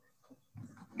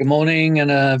Good morning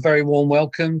and a very warm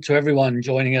welcome to everyone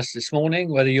joining us this morning,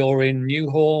 whether you're in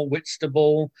Newhall,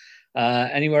 Whitstable,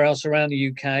 anywhere else around the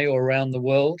UK or around the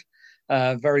world.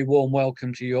 Very warm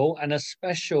welcome to you all, and a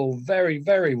special,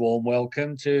 very warm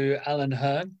welcome to Alan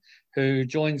Hearn, who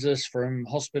joins us from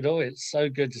hospital. It's so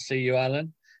good to see you,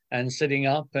 Alan, and sitting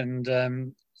up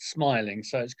and smiling,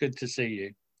 so it's good to see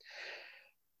you.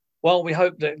 Well, we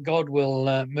hope that God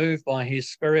will move by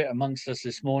his Spirit amongst us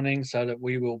this morning so that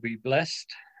we will be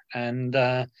blessed. And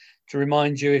to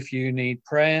remind you, if you need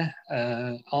prayer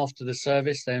after the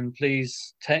service, then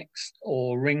please text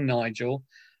or ring Nigel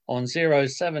on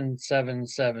 07770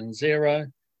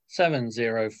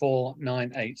 704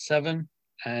 987,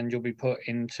 and you'll be put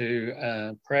into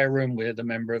a prayer room with a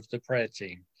member of the prayer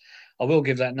team. I will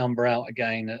give that number out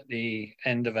again at the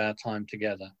end of our time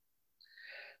together.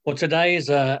 Well, today is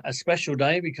a special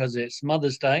day because it's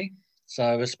Mother's Day.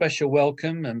 So a special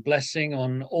welcome and blessing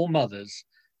on all mothers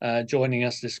joining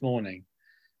us this morning.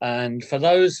 And for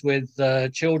those with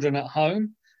children at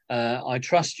home, I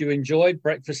trust you enjoyed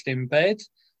breakfast in bed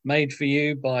made for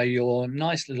you by your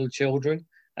nice little children,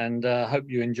 and hope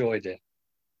you enjoyed it.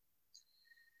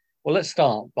 Well, let's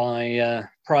start by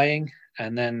praying,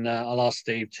 and then I'll ask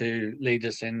Steve to lead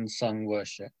us in sung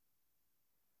worship.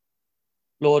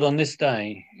 Lord, on this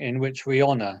day in which we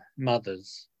honour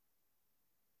mothers,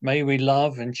 may we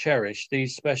love and cherish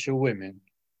these special women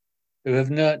who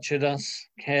have nurtured us,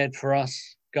 cared for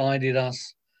us, guided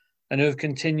us, and who have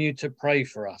continued to pray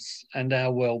for us and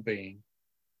our well-being.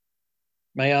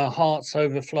 May our hearts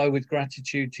overflow with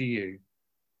gratitude to you,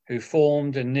 who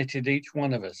formed and knitted each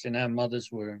one of us in our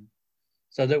mother's womb,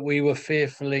 so that we were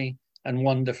fearfully and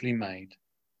wonderfully made.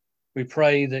 We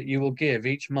pray that you will give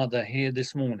each mother here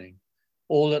this morning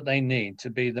all that they need to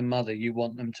be the mother you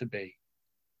want them to be.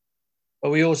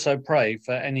 But we also pray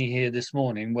for any here this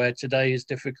morning where today is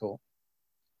difficult,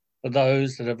 for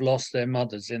those that have lost their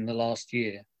mothers in the last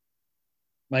year.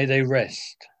 May they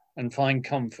rest and find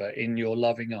comfort in your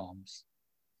loving arms.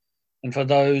 And for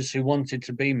those who wanted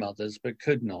to be mothers but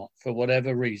could not for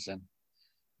whatever reason,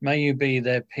 may you be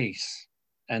their peace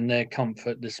and their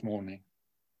comfort this morning.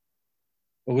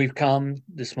 But we've come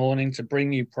this morning to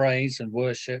bring you praise and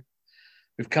worship.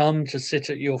 We've come to sit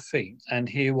at your feet and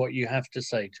hear what you have to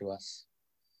say to us.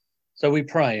 So we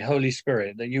pray, Holy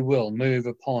Spirit, that you will move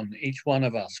upon each one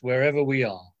of us wherever we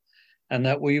are, and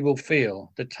that we will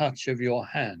feel the touch of your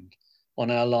hand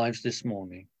on our lives this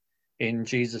morning. In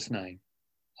Jesus' name,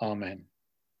 amen.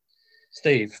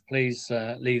 Steve, please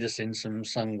lead us in some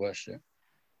sung worship.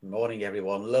 Morning,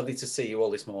 everyone. Lovely to see you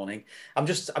all this morning. I'm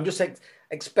just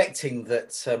expecting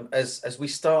that as we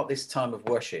start this time of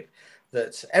worship,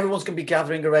 that everyone's going to be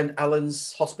gathering around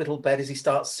Alan's hospital bed as he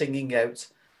starts singing out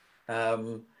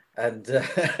and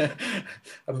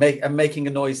making a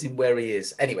noise in where he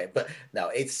is. Anyway, but no,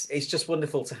 it's just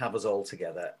wonderful to have us all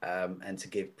together and to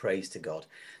give praise to God.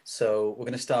 So we're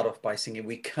going to start off by singing,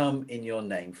 "We come in your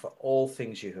name for all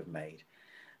things you have made."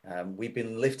 We've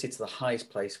been lifted to the highest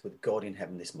place with God in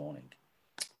heaven this morning.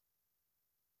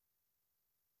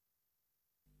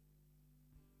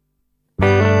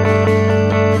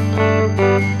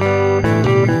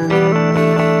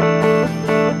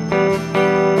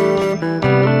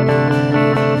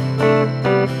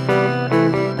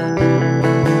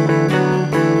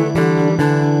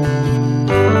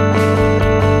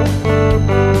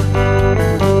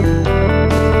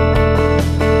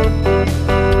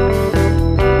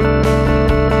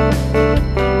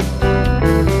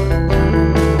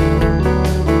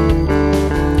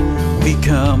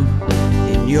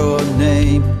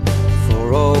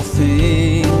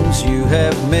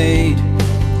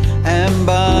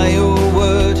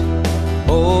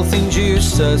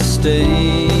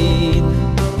 Sustain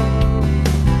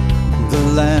the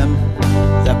Lamb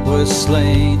that was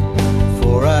slain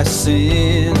for our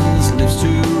sins lives to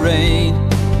reign.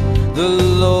 The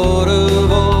Lord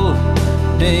of all,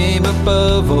 name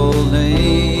above all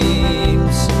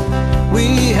names.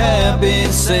 We have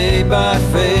been saved by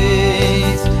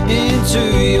faith into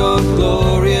your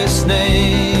glorious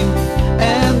name,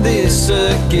 and this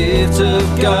a gift of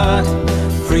God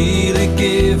freely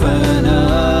given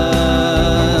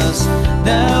us.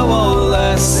 Now all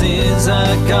our sins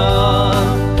are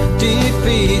gone,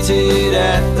 defeated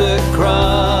at the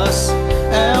cross,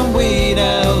 and we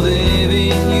now live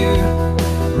in you,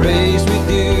 raised with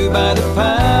you by the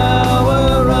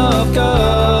power of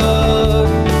God.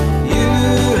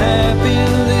 You have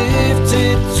been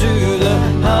lifted to the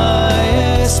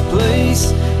highest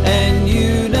place, and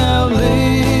you now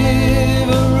live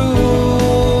and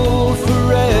rule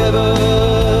forever.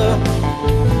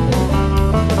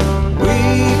 We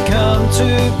come to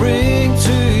bring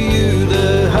to you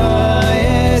the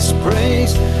highest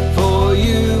praise, for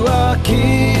you are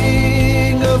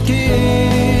King of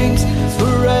kings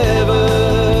forever,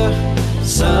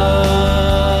 Son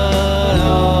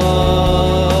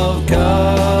of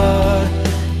God,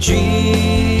 Jesus.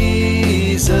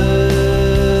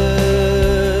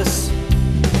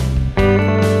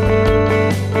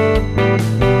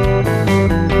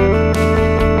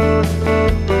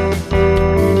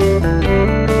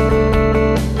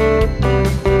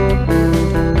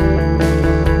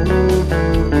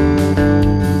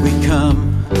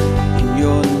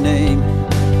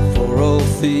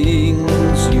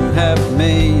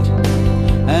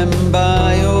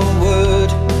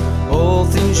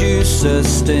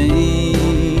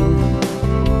 Sustain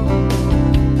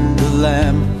the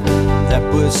Lamb that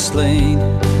was slain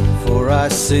for our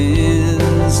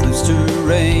sins lives to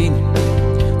reign,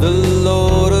 the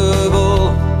Lord of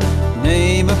all,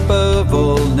 name above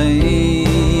all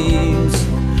names.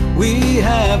 We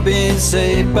have been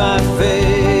saved by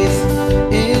faith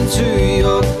into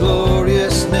your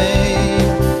glorious name,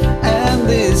 and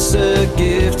this a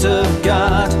gift of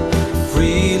God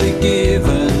freely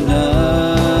given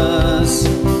us.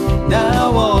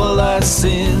 Now all our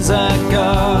sins are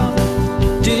gone,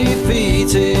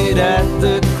 defeated at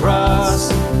the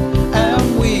cross,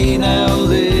 and we now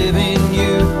live in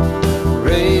you,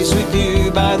 raised with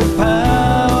you by the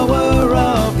power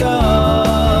of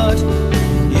God.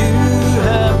 You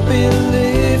have been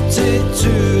lifted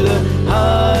to the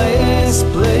highest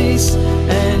place,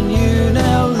 and you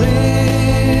now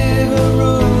live and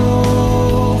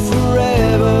rule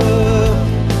forever.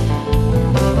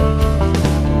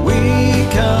 We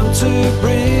come to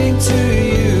bring to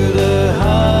you the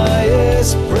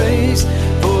highest praise,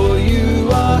 for you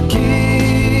are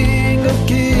King of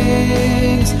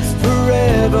kings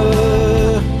forever,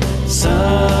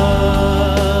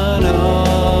 Son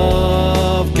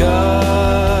of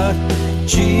God,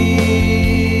 Jesus.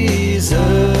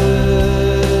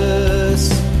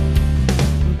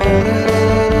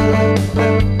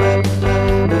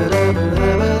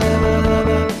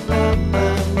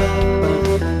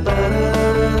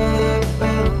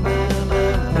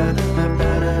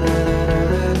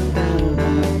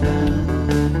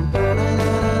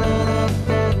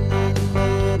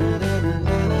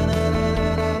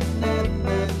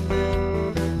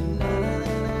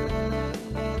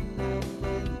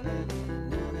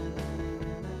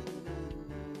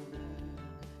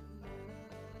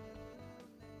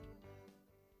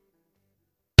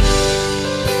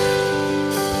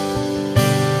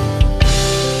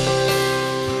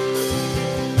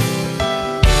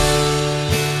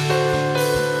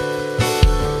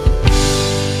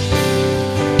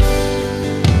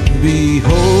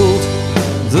 Behold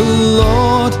the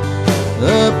Lord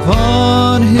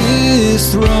upon his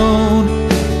throne,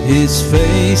 his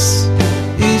face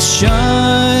is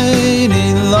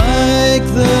shining like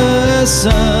the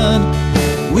sun,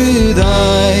 with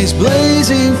eyes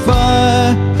blazing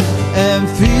fire and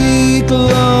feet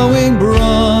glowing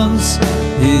bronze,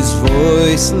 his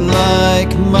voice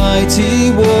like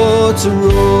mighty water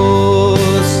roars.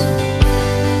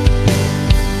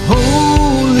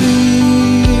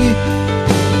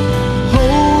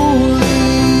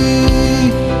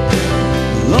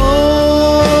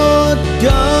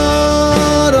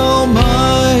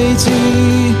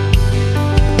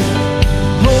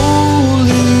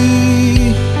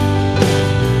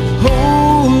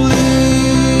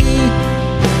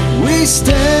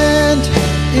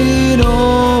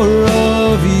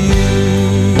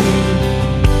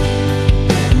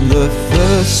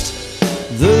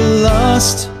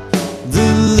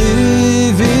 The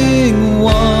living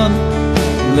one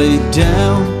laid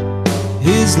down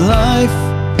his life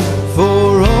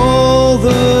for all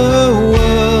the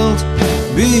world.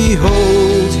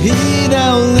 Behold, he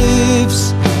now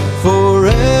lives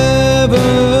forevermore,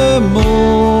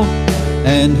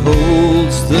 and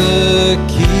holds the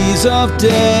keys of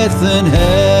death and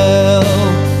hell.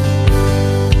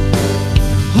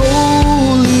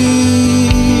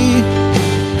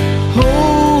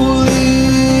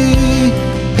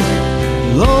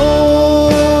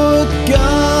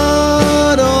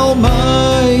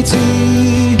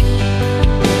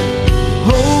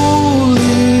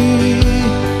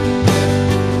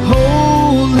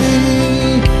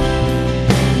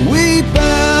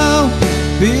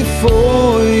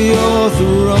 Before your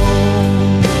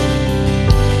throne,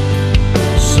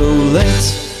 so let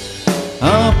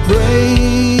our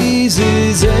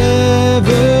praises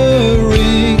ever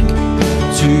ring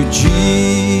to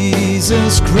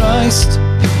Jesus Christ,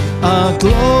 our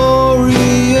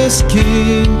glorious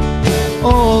King.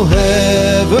 All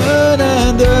heaven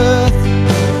and earth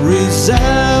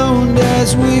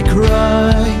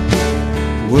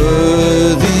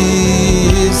Worthy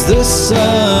is the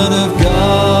Son of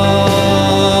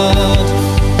God.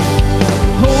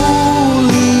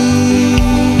 Holy,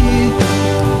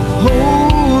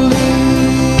 holy,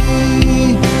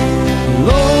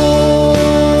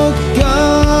 Lord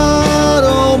God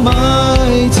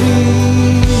Almighty.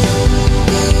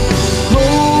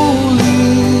 Holy,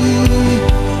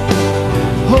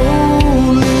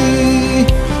 holy,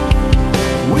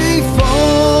 we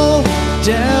fall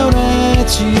down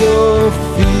at your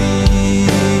feet.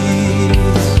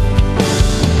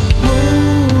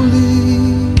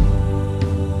 Holy,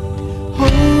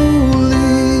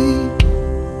 holy,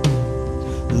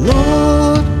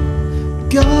 Lord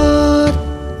God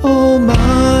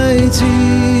Almighty.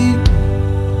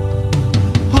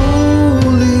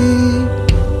 Holy,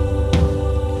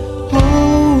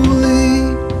 holy,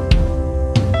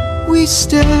 we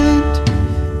stand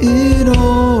in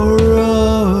awe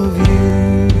of you.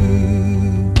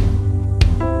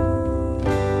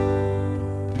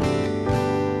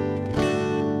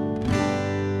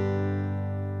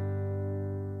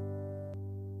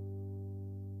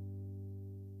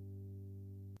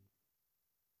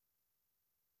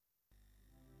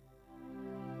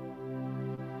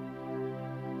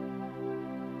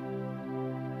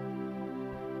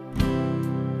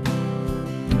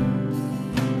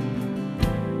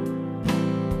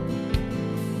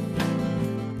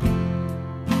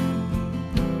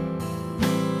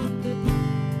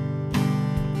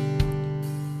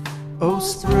 Oh,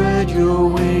 spread your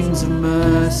wings of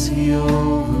mercy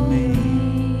over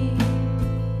me,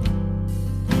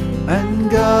 and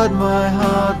guard my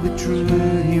heart with true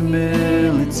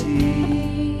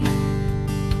humility.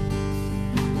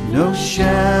 No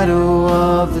shadow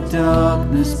of the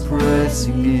darkness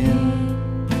pressing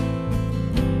in,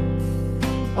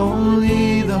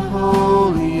 only the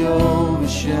holy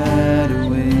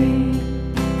overshadowing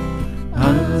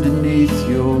underneath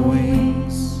your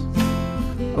wings,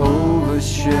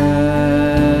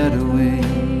 overshadowing.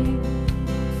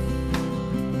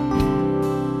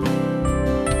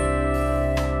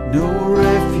 No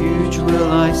refuge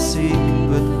will I seek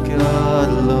but God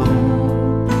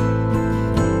alone,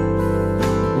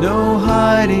 no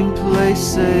hiding place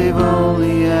save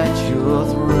only at your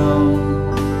throne.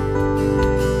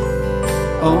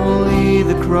 Only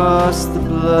the cross, the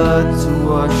blood to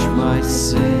wash my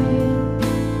sin,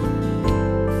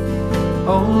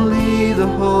 only the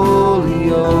holy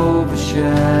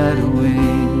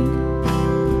overshadowing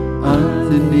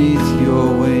underneath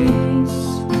your wings,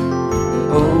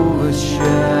 overshadowing.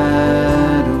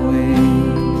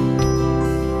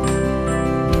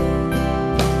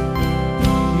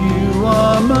 You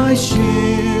are my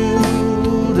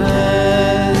shield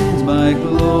and my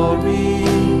glory.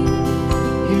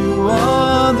 You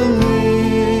are the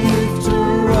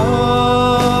lifter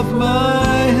of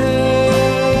my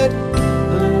head.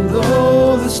 And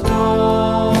though the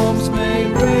storms may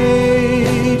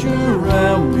rage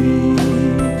around me,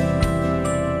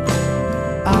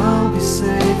 I'll be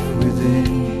safe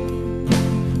within,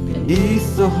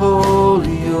 beneath the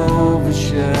holy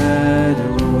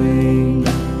overshadowing.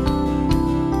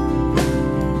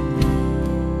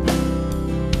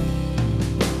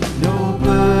 No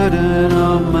burden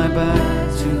on my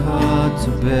back too hard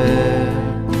to bear,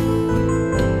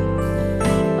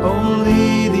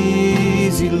 only the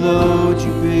easy load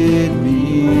you bid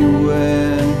me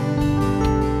wear.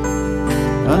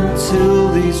 Until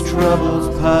these troubles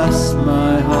pass,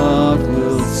 my heart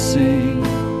will sing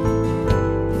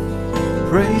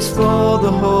praise for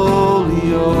the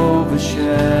holy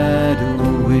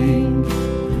overshadowing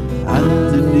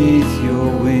underneath your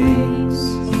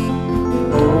wings,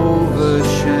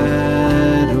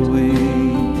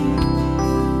 overshadowing.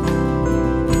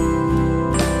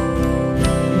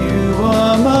 You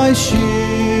are my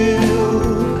shield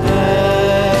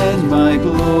and my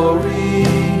glory.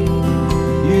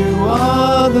 You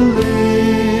are the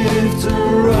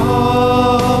lifter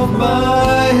of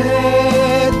my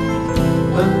head.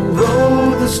 And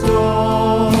though the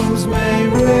storms may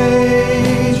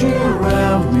rage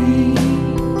around me,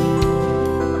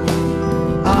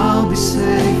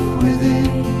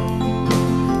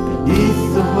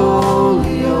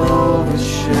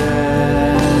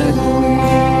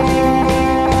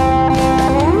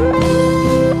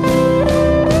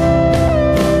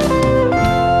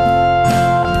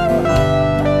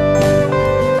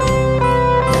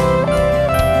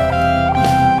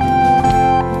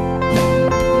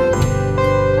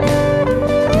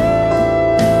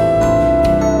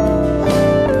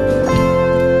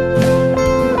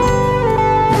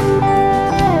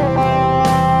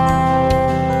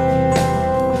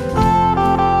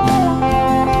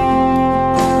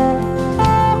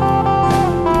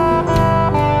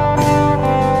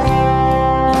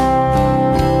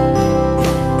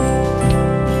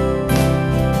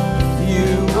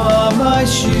 my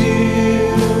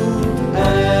shield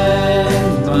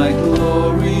and my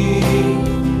glory.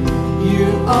 You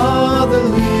are the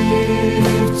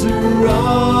lifter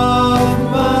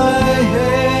of my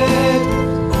head,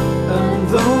 and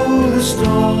though the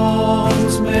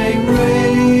storms may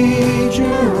rage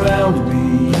around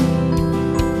me,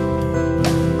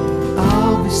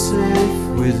 I'll be safe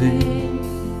within,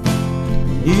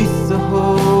 beneath the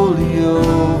holy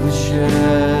overshadowing,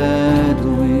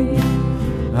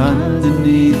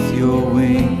 underneath your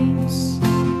wings,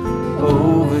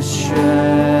 overshadowing,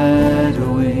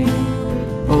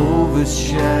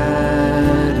 overshadowing,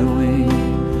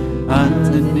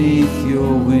 underneath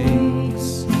your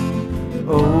wings,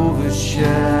 overshadowing,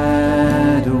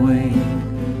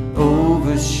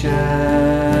 overshadowing.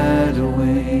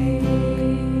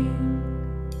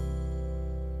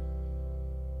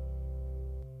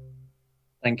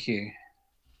 Thank you.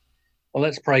 Well,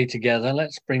 let's pray together.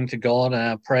 Let's bring to God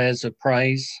our prayers of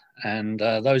praise and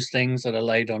those things that are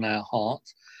laid on our heart.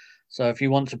 So if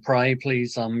you want to pray,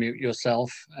 please unmute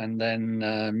yourself and then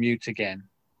mute again.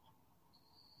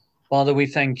 Father, we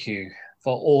thank you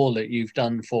for all that you've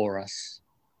done for us.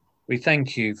 We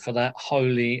thank you for that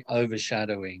holy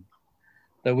overshadowing,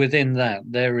 that within that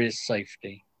there is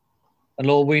safety. And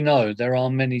Lord, we know there are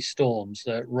many storms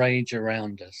that rage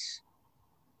around us,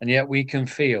 and yet we can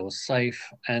feel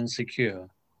safe and secure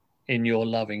in your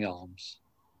loving arms.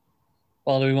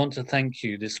 Father, we want to thank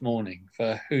you this morning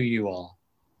for who you are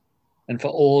and for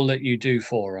all that you do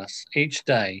for us each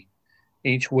day,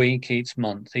 each week, each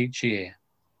month, each year,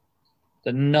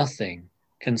 that nothing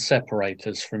can separate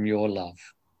us from your love.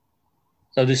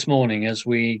 So this morning, as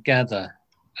we gather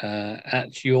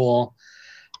at your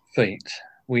feet,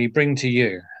 we bring to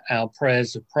you our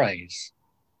prayers of praise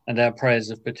and our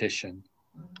prayers of petition,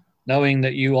 knowing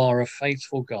that you are a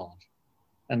faithful God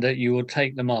and that you will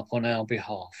take them up on our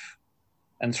behalf.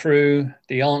 And through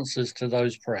the answers to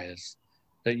those prayers,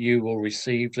 that you will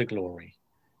receive the glory.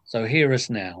 So hear us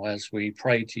now as we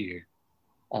pray to you.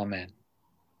 Amen.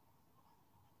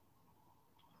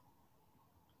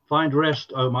 Find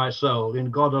rest, O my soul,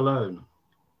 in God alone.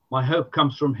 My hope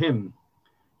comes from him.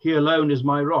 He alone is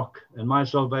my rock and my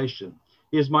salvation.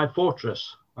 He is my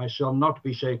fortress. I shall not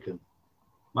be shaken.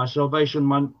 My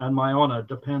salvation and my honor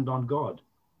depend on God.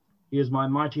 He is my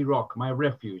mighty rock, my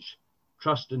refuge.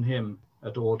 Trust in him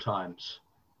at all times.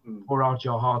 Pour out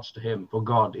your hearts to him, for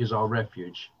God is our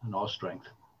refuge and our strength.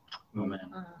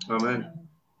 Amen. Amen.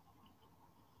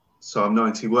 Psalm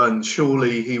 91,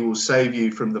 surely he will save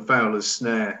you from the fowler's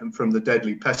snare and from the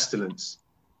deadly pestilence.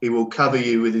 He will cover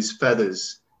you with his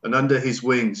feathers, and under his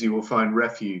wings you will find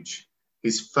refuge.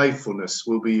 His faithfulness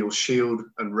will be your shield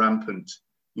and rampant.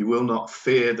 You will not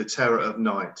fear the terror of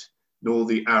night, nor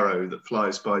the arrow that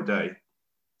flies by day.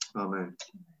 Amen.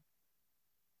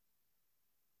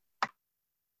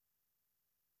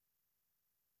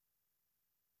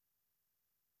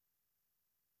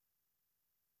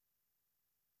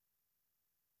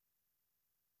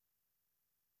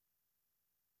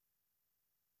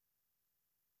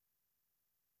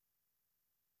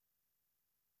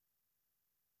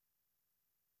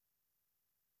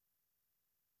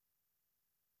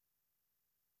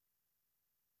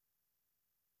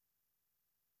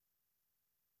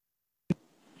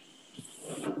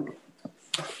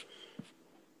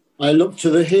 I look to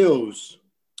the hills.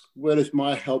 Where does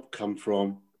my help come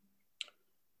from?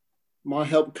 My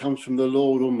help comes from the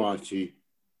Lord Almighty,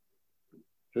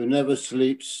 who never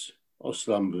sleeps or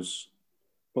slumbers,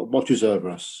 but watches over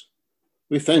us.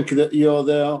 We thank you that you are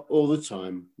there all the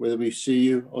time, whether we see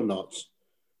you or not.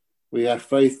 We have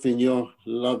faith in your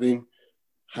loving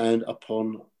hand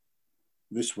upon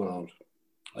this world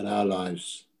and our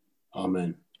lives.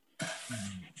 Amen.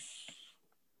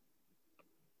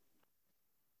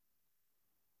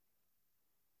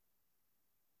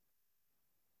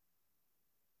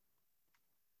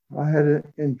 I had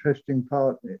an interesting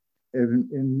part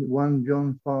in 1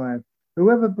 John 5.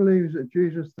 Whoever believes that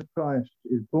Jesus the Christ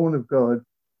is born of God,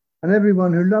 and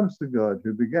everyone who loves the God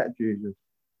who begat Jesus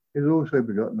is also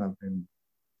begotten of him.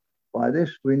 By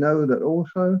this we know that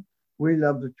also we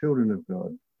love the children of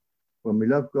God, when we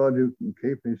love God who can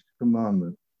keep his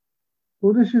commandments.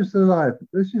 Well, this is the life,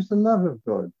 this is the love of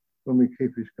God, when we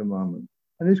keep his commandments.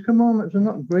 And his commandments are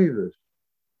not grievous.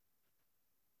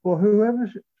 For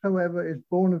whosoever is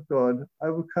born of God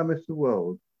overcometh the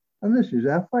world. And this is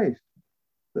our faith,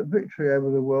 that victory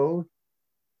over the world,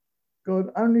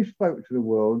 God only spoke to the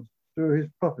world through his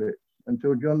prophets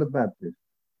until John the Baptist.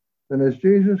 Then as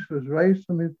Jesus was raised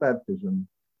from his baptism,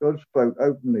 God spoke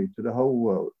openly to the whole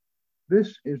world.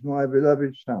 This is my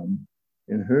beloved Son,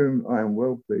 in whom I am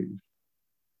well pleased.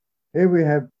 Here we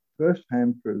have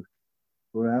first-hand proof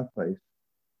for our faith.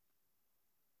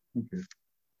 Thank you.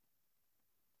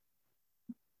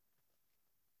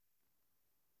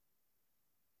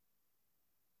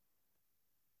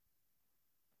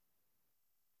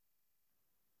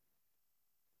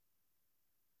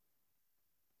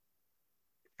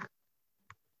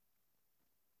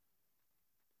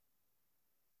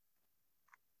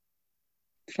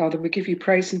 Father, we give you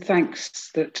praise and thanks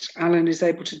that Alan is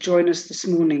able to join us this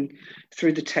morning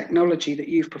through the technology that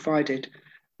you've provided.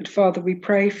 And Father, we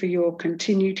pray for your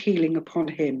continued healing upon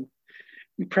him.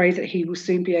 We pray that he will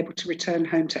soon be able to return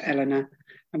home to Eleanor,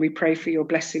 and we pray for your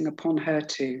blessing upon her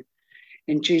too.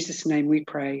 In Jesus' name we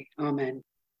pray. Amen.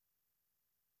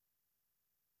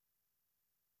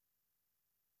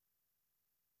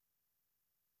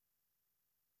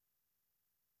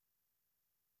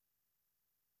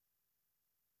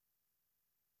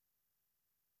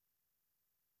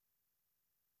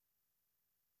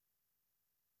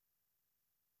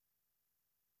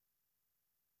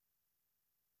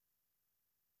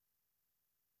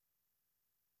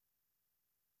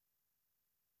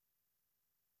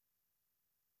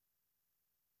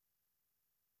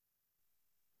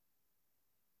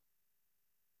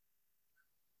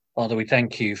 Father, we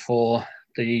thank you for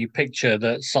the picture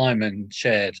that Simon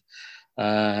shared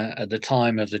at the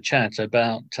time of the chat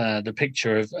about the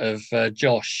picture of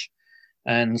Josh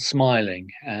and smiling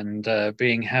and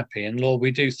being happy. And Lord,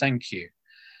 we do thank you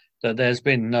that there's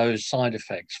been no side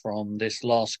effects from this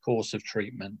last course of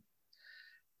treatment.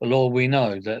 But Lord, we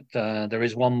know that there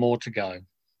is one more to go,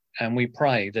 and we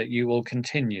pray that you will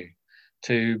continue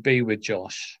to be with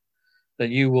Josh, that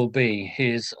you will be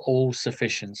his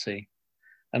all-sufficiency,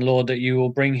 and Lord, that you will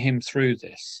bring him through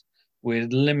this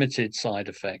with limited side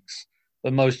effects,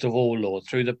 but most of all, Lord,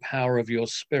 through the power of your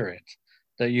Spirit,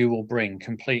 that you will bring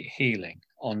complete healing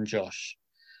on Josh.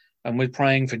 And we're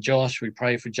praying for Josh, we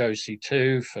pray for Josie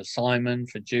too, for Simon,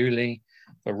 for Julie,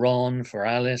 for Ron, for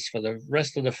Alice, for the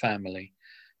rest of the family.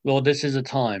 Lord, this is a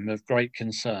time of great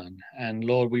concern. And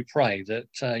Lord, we pray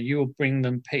that you will bring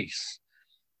them peace.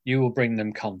 You will bring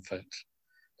them comfort,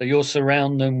 that you'll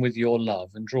surround them with your love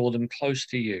and draw them close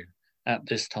to you at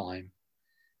this time.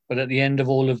 But at the end of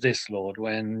all of this, Lord,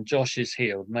 when Josh is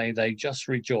healed, may they just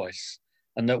rejoice,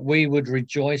 and that we would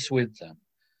rejoice with them.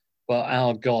 But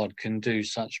our God can do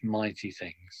such mighty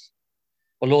things.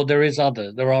 Well, Lord, there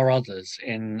are others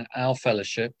in our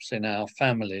fellowships, in our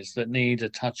families that need a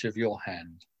touch of your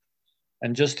hand.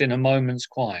 And just in a moment's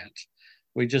quiet,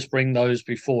 we just bring those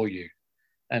before you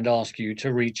and ask you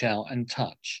to reach out and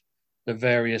touch the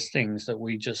various things that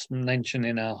we just mention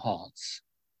in our hearts.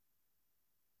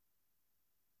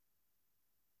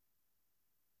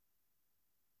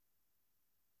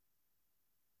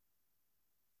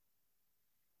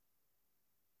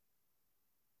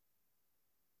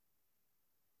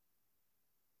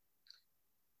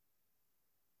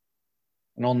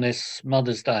 And on this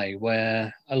Mother's Day,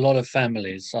 where a lot of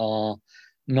families are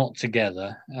not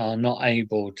together, are not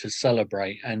able to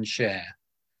celebrate and share,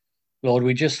 Lord,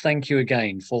 we just thank you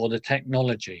again for the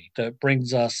technology that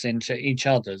brings us into each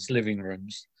other's living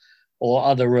rooms or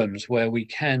other rooms where we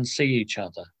can see each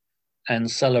other and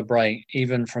celebrate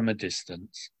even from a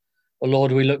distance. Well,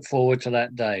 Lord, we look forward to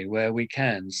that day where we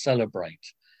can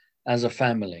celebrate as a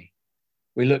family.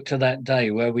 We look to that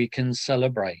day where we can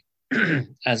celebrate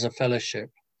as a fellowship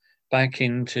back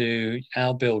into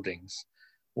our buildings,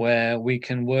 where we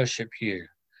can worship you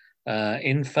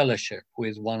in fellowship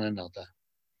with one another.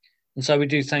 And so we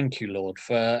do thank you, Lord,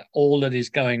 for all that is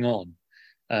going on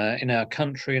in our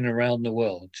country and around the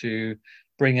world to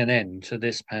bring an end to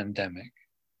this pandemic.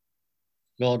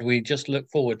 Lord, we just look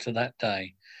forward to that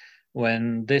day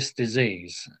when this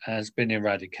disease has been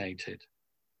eradicated.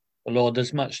 But Lord,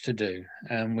 there's much to do,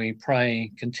 and we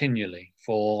pray continually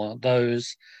for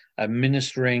those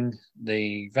administering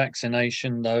the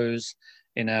vaccination, those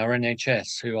in our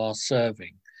NHS who are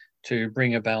serving to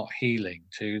bring about healing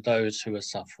to those who are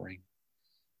suffering.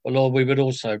 But Lord, we would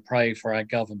also pray for our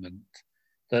government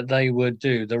that they would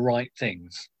do the right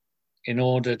things in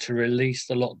order to release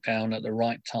the lockdown at the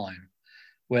right time,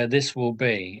 where this will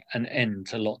be an end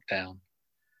to lockdown.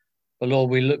 But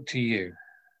Lord, we look to you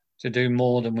to do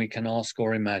more than we can ask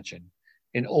or imagine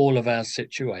in all of our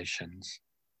situations,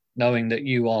 knowing that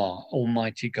you are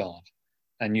Almighty God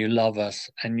and you love us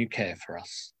and you care for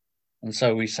us. And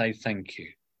so we say thank you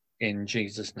in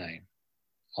Jesus' name.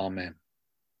 Amen.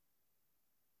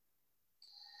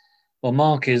 Well,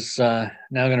 Mark is now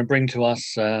going to bring to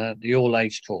us the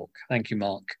all-age talk. Thank you,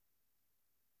 Mark.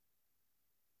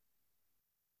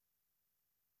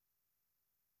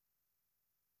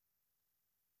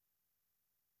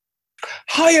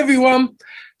 Hi, everyone.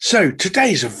 So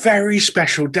today's a very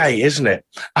special day, isn't it?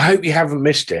 I hope you haven't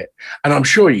missed it, and I'm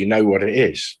sure you know what it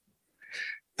is.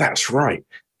 That's right,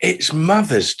 it's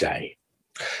Mother's Day.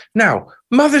 Now,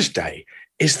 Mother's Day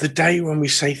is the day when we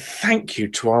say thank you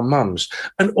to our mums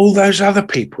and all those other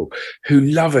people who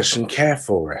love us and care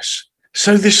for us.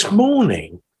 So this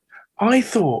morning, I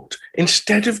thought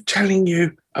instead of telling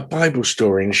you a Bible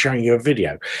story and showing you a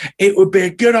video, it would be a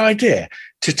good idea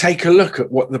to take a look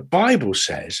at what the Bible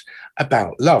says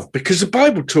about love, because the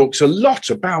Bible talks a lot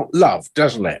about love,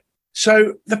 doesn't it?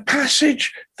 So the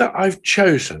passage that I've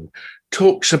chosen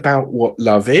talks about what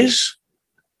love is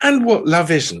and what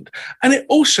love isn't. And it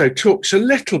also talks a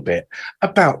little bit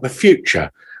about the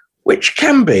future, which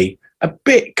can be a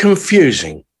bit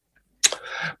confusing.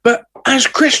 But as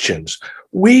Christians,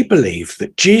 we believe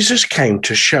that Jesus came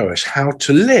to show us how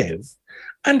to live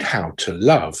and how to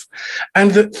love,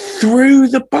 and that through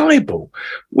the Bible,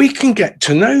 we can get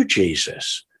to know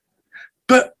Jesus.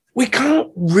 But we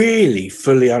can't really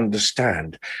fully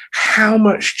understand how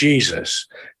much Jesus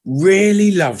really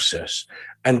loves us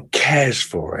and cares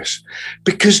for us,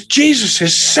 because Jesus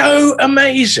is so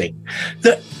amazing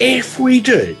that if we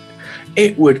do,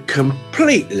 it would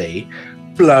completely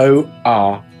blow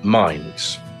our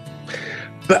minds.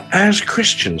 But as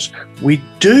Christians, we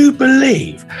do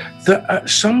believe that at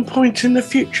some point in the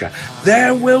future,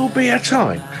 there will be a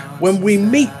time when we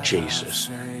meet Jesus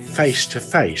face to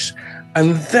face,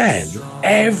 and then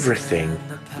everything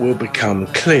will become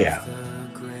clear.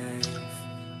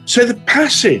 So the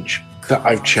passage that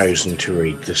I've chosen to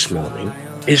read this morning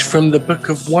is from the book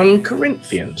of 1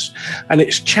 Corinthians, and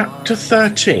it's chapter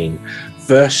 13,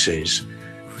 verses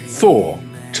 4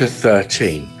 to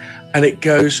 13. And it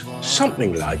goes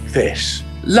something like this.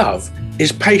 Love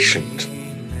is patient.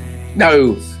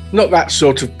 No, not that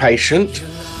sort of patient.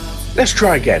 Let's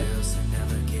try again.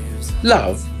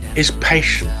 Love is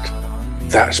patient.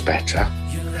 That's better.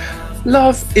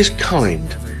 Love is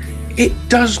kind. It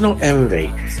does not envy.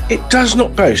 It does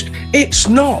not boast. It's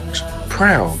not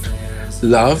proud.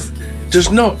 Love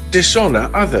does not dishonor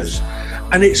others,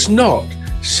 and it's not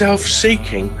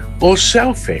self-seeking or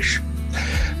selfish.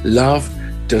 Love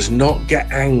does not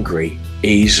get angry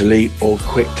easily or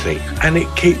quickly, and it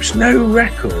keeps no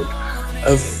record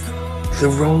of the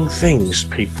wrong things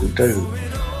people do.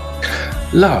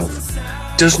 Love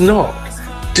does not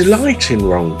delight in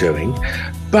wrongdoing,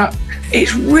 but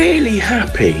it's really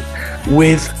happy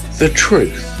with the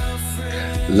truth.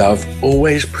 Love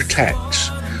always protects,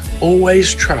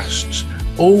 always trusts,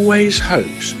 always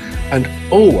hopes, and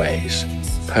always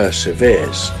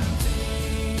perseveres.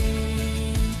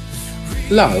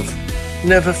 Love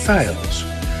never fails.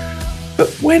 But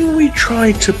when we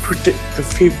try to predict the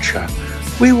future,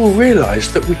 we will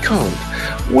realize that we can't.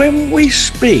 When we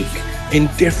speak in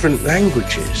different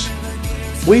languages,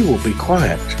 we will be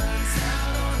quiet.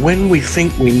 When we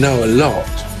think we know a lot,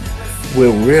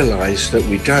 we'll realize that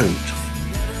we don't.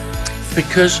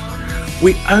 Because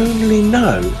we only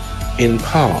know in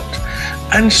part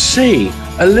and see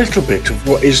a little bit of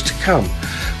what is to come.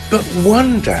 But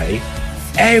one day,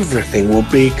 everything will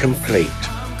be complete.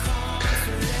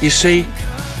 You see,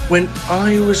 when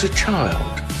I was a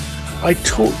child, I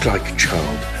talked like a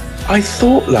child, I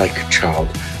thought like a child,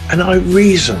 and I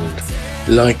reasoned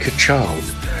like a child.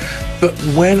 But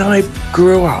when I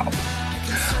grew up,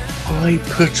 I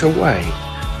put away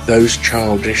those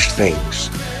childish things.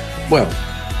 Well,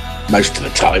 most of the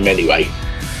time anyway.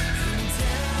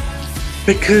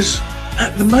 Because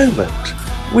at the moment,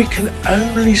 we can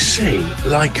only see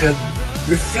like a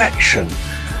reflection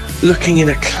looking in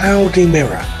a cloudy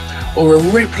mirror or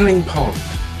a rippling pond.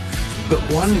 But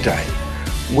one day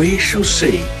we shall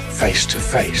see face to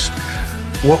face.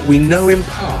 What we know in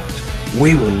part,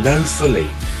 we will know fully.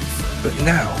 But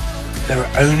now there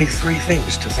are only three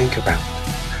things to think about: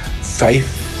 faith,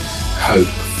 hope,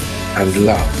 and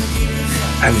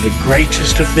love. And the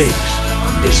greatest of these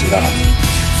is love.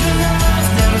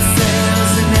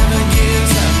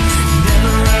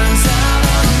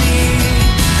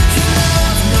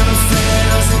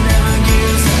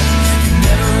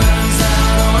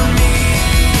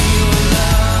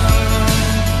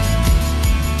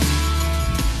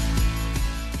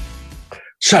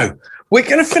 So we're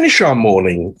going to finish our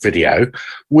morning video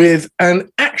with an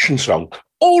action song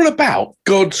all about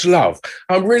God's love.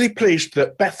 I'm really pleased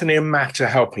that Bethany and Matt are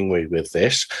helping me with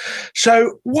this.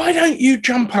 So why don't you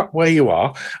jump up where you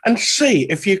are and see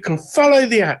if you can follow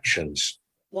the actions.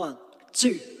 1,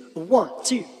 2, 1,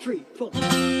 2, 3, 4.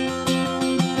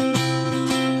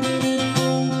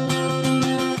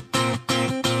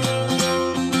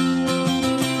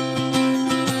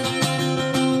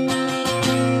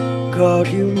 God,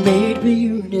 you made made the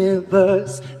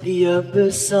universe, the earth,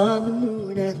 the sun, the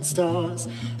moon and stars,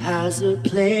 has a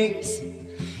place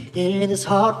in his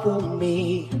heart for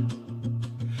me.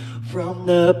 From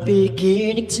the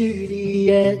beginning to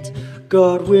the end,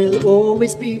 God will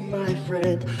always be my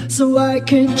friend. So I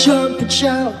can jump and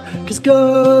shout, 'cause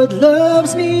God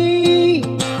loves me.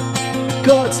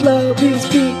 God's love is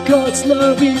big, God's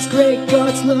love is great,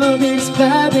 God's love is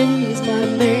fab and He's my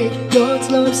mate. God's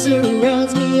love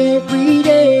surrounds me every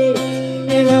day,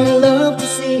 and I love to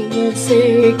sing and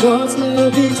say, God's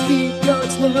love is big,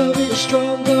 God's love is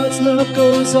strong, God's love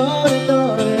goes on and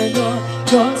on and on.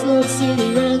 God's love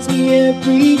surrounds me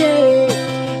every day,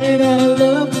 and I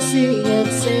love to sing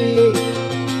and say,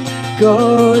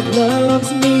 God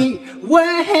loves me.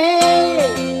 Way.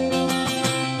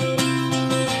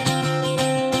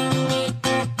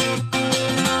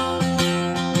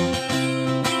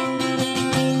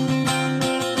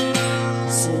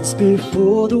 Since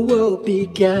before the world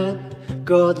began,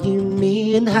 God knew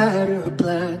me and had a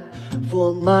plan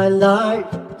for my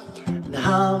life and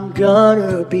how I'm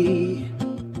gonna be.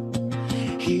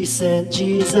 He sent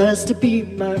Jesus to be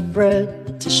my friend,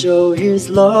 to show His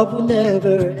love will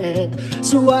never end.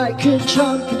 So I can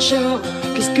jump and shout,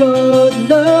 'cause God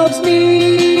loves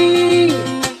me.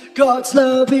 God's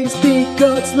love is big,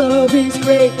 God's love is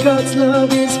great, God's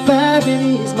love is fab and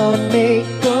He's my mate.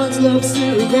 God's love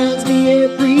surrounds me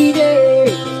every day,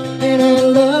 and I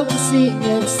love to sing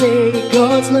and say,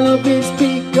 God's love is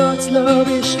big, God's love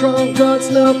is strong, God's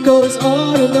love goes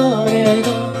on and on and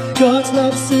on. God's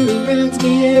love surrounds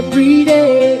me every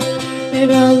day,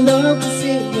 and I love to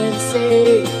sing and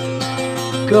say,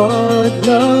 God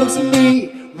loves me.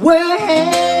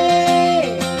 Way.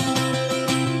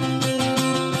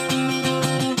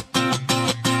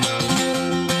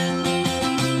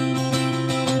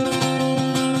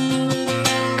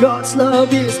 God's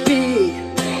love is big,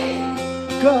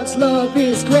 God's love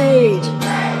is great,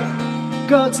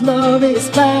 God's love is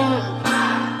fab,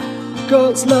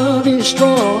 God's love is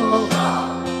strong,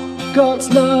 God's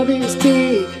love is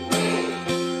big,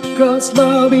 God's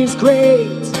love is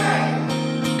great,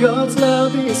 God's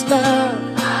love is fab,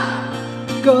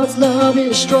 God's love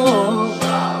is strong,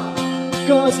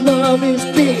 God's love is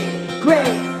big,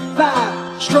 great,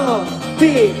 fab, strong,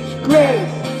 big, great,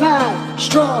 fab,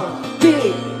 strong,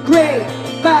 big, great,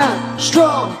 fab,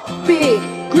 strong, big,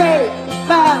 great,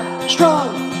 fab,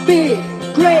 strong, big,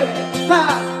 great,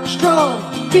 fab, strong,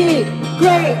 big,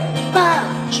 great,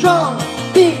 fab, strong,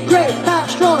 big, great, fab,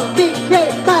 strong, big,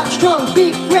 great, fab, strong,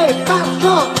 big, great, fab,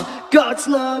 strong. God's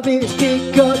love is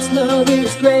big, God's love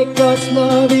is great, God's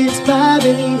love is fab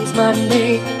and He's my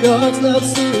mate. God's love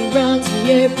surrounds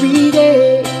me every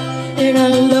day, and I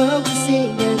love to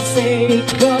sing and say,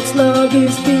 God's love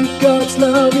is big, God's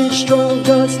love is strong,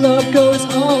 God's love goes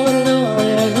on and on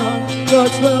and on.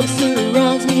 God's love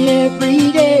surrounds me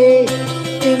every day,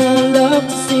 and I love to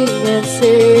sing and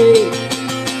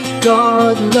say,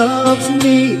 God loves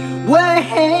me. Way.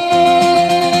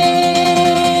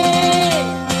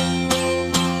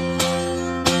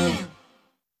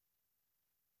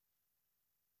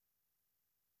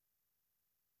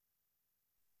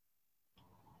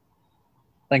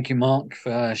 Thank you, Mark,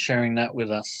 for sharing that with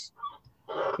us.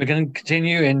 We're going to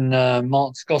continue in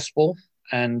Mark's Gospel,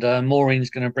 and Maureen's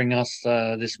going to bring us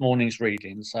this morning's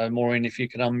reading. So, Maureen, if you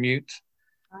could unmute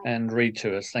and read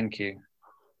to us. Thank you.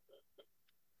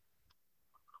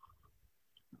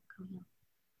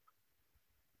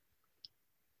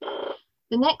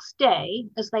 The next day,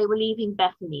 as they were leaving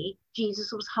Bethany,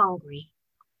 Jesus was hungry.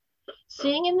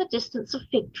 Seeing in the distance a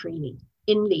fig tree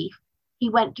in leaf, he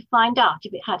went to find out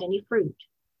if it had any fruit.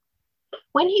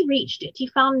 When he reached it, he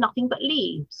found nothing but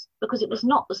leaves, because it was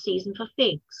not the season for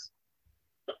figs.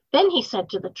 Then he said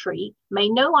to the tree, "May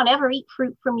no one ever eat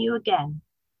fruit from you again."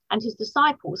 And his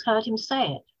disciples heard him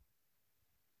say it.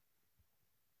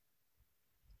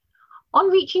 On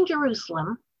reaching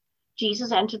Jerusalem,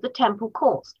 Jesus entered the temple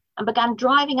courts and began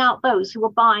driving out those who were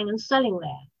buying and selling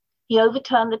there. He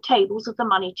overturned the tables of the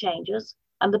money changers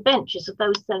and the benches of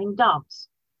those selling doves,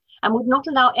 and would not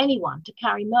allow anyone to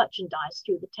carry merchandise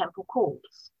through the temple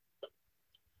courts.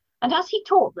 And as he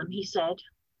taught them, he said,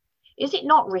 "Is it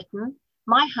not written,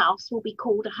 'My house will be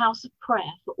called a house of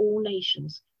prayer for all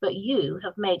nations,' but you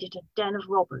have made it a den of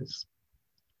robbers"?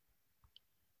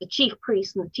 The chief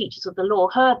priests and the teachers of the law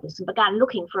heard this and began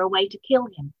looking for a way to kill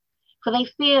him, for they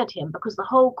feared him because the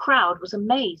whole crowd was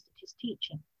amazed at his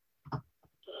teaching.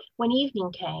 When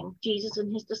evening came, Jesus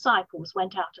and his disciples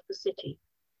went out of the city.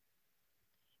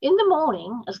 In the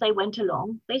morning, as they went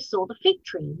along, they saw the fig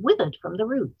tree withered from the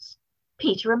roots.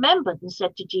 Peter remembered and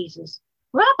said to Jesus,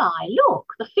 "Rabbi,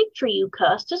 look, the fig tree you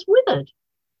cursed has withered."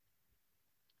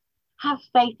 Have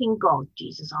faith in God,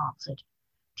 Jesus answered.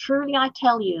 Truly I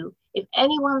tell you, if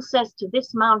anyone says to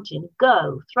this mountain,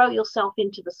 go, throw yourself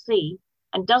into the sea,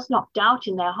 and does not doubt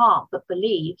in their heart, but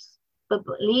believes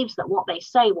that what they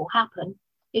say will happen,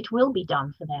 it will be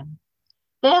done for them.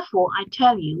 Therefore, I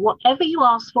tell you, whatever you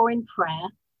ask for in prayer,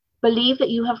 believe that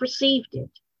you have received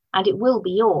it, and it will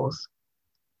be yours.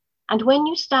 And when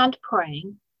you stand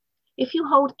praying, if you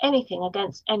hold anything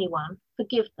against anyone,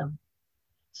 forgive them,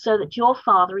 so that your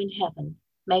Father in heaven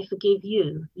may forgive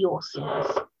you your sins.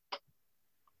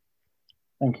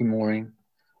 Thank you, Maureen.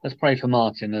 Let's pray for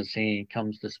Martin as he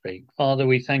comes to speak. Father,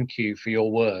 we thank you for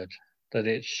your word, that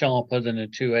it's sharper than a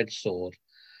two-edged sword.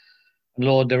 And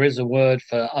Lord, there is a word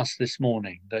for us this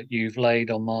morning that you've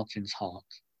laid on Martin's heart.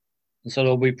 And so,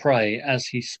 Lord, we pray as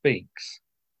he speaks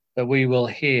that we will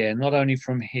hear not only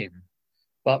from him,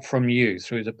 but from you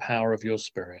through the power of your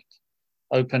Spirit.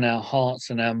 Open our hearts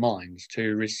and our minds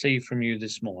to receive from you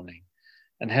this morning,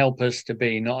 and help us to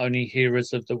be not only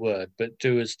hearers of the word, but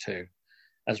doers too,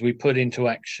 as we put into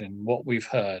action what we've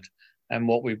heard and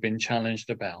what we've been challenged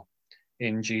about.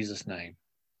 In Jesus' name,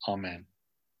 amen.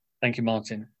 Thank you,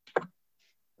 Martin.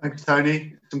 Thanks,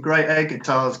 Tony. Some great air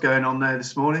guitars going on there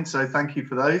this morning, so thank you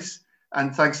for those.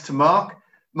 And thanks to Mark.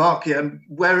 Mark, you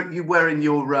wearing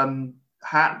your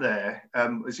hat there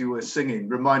as you were singing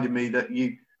reminded me that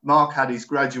Mark had his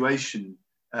graduation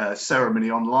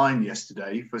ceremony online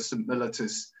yesterday for St.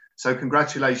 Mellitus. So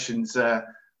congratulations,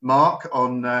 Mark,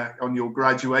 on your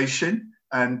graduation.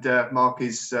 And Mark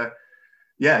is,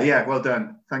 well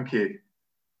done. Thank you.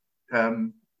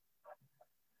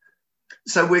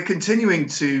 So we're continuing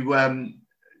to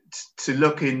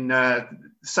look in the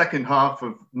second half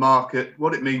of Mark at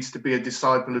what it means to be a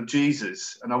disciple of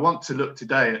Jesus. And I want to look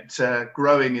today at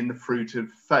growing in the fruit of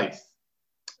faith.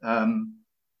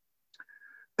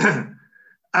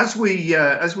 As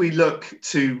we look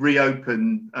to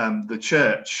reopen the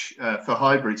church for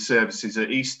hybrid services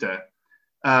at Easter,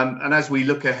 and as we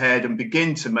look ahead and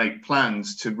begin to make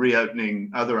plans to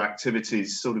reopening other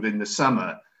activities sort of in the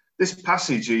summer, this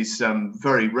passage is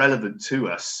very relevant to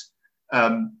us.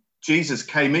 Jesus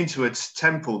came into a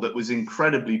temple that was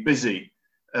incredibly busy.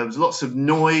 There was lots of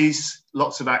noise,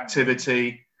 lots of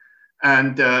activity.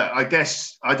 And I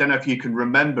guess, I don't know if you can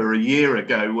remember a year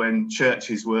ago when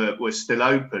churches were still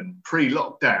open,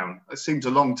 pre-lockdown. It seems a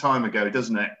long time ago,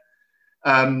 doesn't it?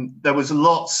 There was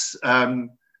lots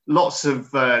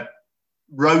of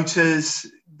rotas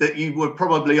that you were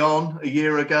probably on a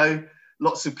year ago,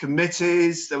 lots of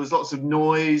committees, there was lots of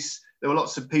noise, there were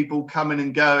lots of people coming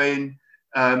and going,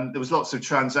 there was lots of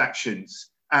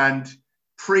transactions. And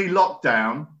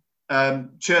pre-lockdown,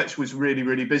 church was really,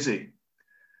 really busy.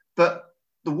 But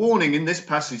the warning in this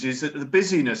passage is that the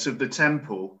busyness of the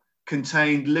temple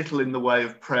contained little in the way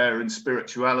of prayer and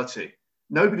spirituality.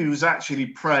 Nobody was actually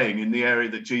praying in the area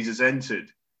that Jesus entered.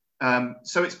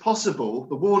 So it's possible,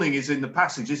 the warning is in the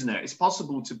passage, isn't it? It's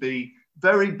possible to be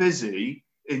very busy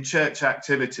in church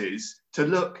activities, to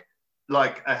look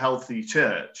like a healthy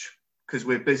church because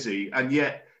we're busy, and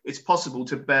yet it's possible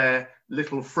to bear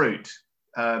little fruit.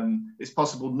 It's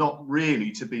possible not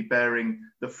really to be bearing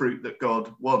the fruit that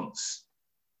God wants.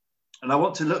 And I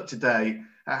want to look today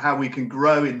at how we can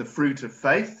grow in the fruit of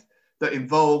faith that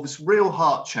involves real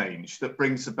heart change that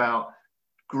brings about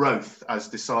growth as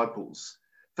disciples.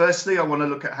 Firstly, I want to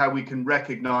look at how we can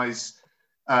recognize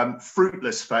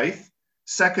fruitless faith.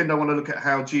 Second, I want to look at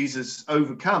how Jesus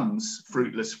overcomes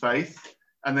fruitless faith.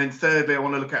 And then thirdly, I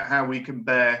want to look at how we can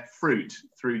bear fruit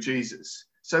through Jesus.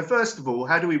 So first of all,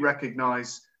 how do we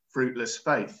recognize fruitless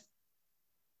faith?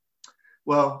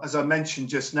 Well, as I mentioned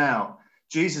just now,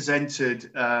 Jesus entered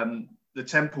the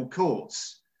temple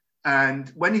courts.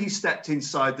 And when he stepped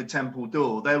inside the temple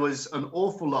door, there was an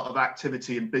awful lot of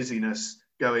activity and busyness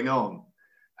going on.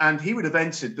 And he would have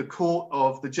entered the court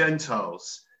of the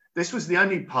Gentiles. This was the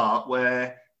only part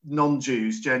where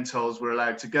non-Jews, Gentiles, were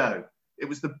allowed to go. It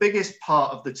was the biggest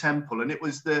part of the temple, and it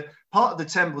was the part of the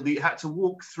temple that you had to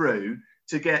walk through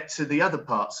to get to the other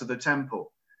parts of the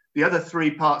temple. The other three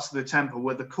parts of the temple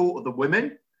were the court of the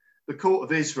women, the court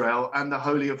of Israel, and the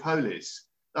Holy of Holies.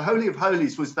 The Holy of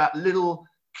Holies was that little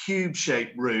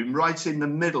cube-shaped room right in the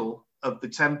middle of the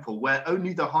temple where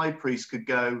only the high priest could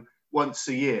go once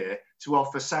a year to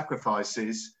offer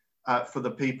sacrifices for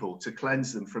the people, to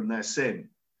cleanse them from their sin.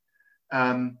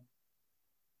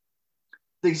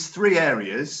 These three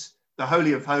areas, the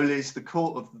Holy of Holies, the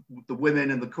court of the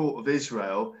women, and the court of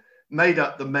Israel, made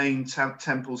up the main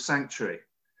temple sanctuary.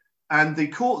 And the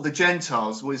court of the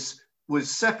Gentiles was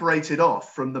separated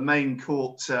off from the main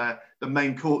court, the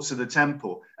main courts of the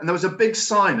temple. And there was a big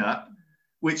sign up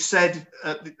which said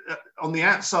on the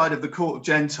outside of the court of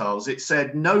Gentiles, it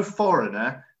said, no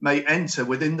foreigner may enter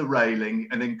within the railing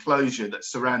and enclosure that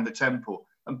surround the temple.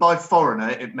 And by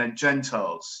foreigner, it meant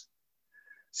Gentiles.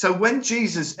 So when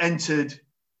Jesus entered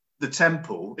the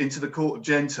temple into the court of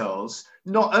Gentiles,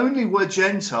 not only were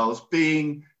Gentiles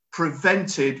being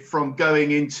prevented from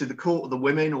going into the court of the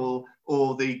women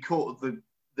or the court of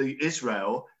the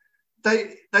Israel,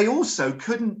 they also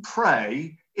couldn't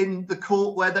pray in the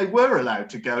court where they were allowed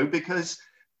to go, because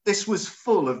this was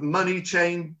full of money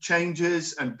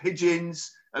changers and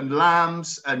pigeons and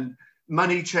lambs and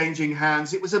money changing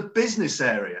hands. It was a business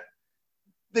area.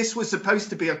 This was supposed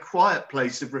to be a quiet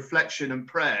place of reflection and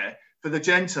prayer for the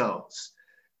Gentiles.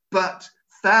 But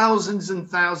thousands and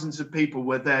thousands of people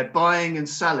were there buying and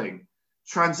selling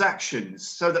transactions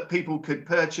so that people could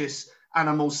purchase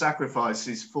animal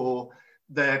sacrifices for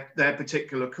their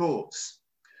particular courts.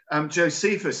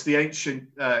 Josephus, the ancient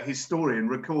historian,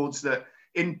 records that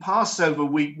in Passover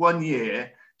week 1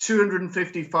 year,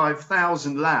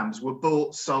 255,000 lambs were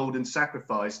bought, sold, and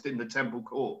sacrificed in the temple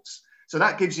courts. So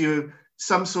that gives you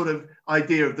some sort of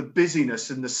idea of the busyness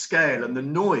and the scale and the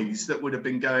noise that would have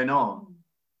been going on.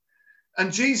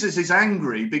 And Jesus is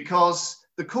angry because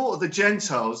the court of the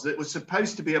Gentiles, that was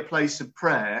supposed to be a place of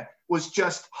prayer, was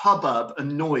just hubbub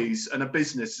and noise and a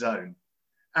business zone.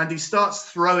 And he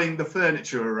starts throwing the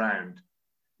furniture around.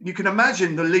 You can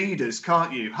imagine the leaders,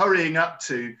 can't you, hurrying up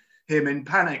to him in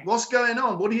panic. What's going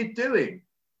on? What are you doing?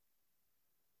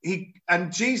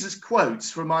 And Jesus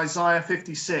quotes from Isaiah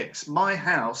 56, my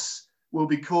house will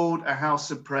be called a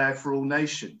house of prayer for all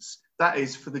nations. That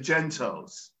is for the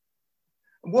Gentiles.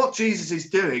 And what Jesus is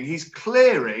doing, he's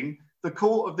clearing the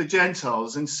court of the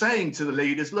Gentiles and saying to the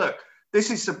leaders, look, this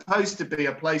is supposed to be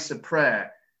a place of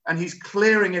prayer. And he's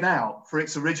clearing it out for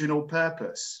its original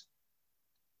purpose.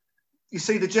 You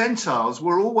see, the Gentiles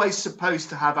were always supposed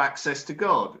to have access to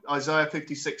God. Isaiah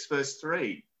 56 verse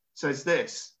 3 says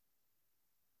this,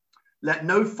 let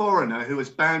no foreigner who has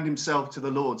bound himself to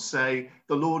the Lord say,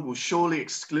 the Lord will surely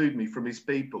exclude me from his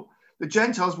people. The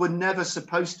Gentiles were never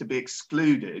supposed to be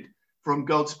excluded from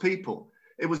God's people.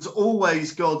 It was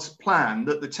always God's plan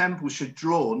that the temple should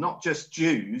draw not just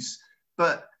Jews,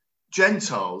 but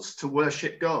Gentiles to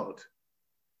worship God.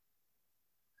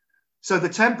 So the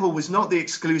temple was not the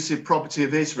exclusive property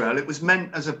of Israel. It was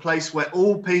meant as a place where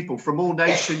all people from all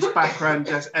nations,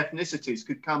 backgrounds, ethnicities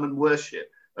could come and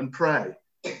worship and pray.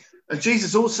 And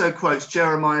Jesus also quotes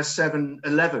Jeremiah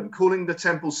 7:11, calling the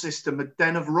temple system a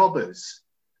den of robbers.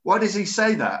 Why does he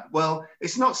say that? Well,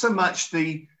 it's not so much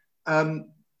the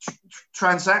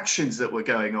transactions that were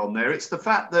going on there. It's the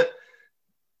fact that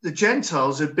the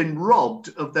Gentiles had been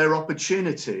robbed of their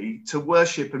opportunity to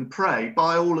worship and pray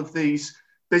by all of these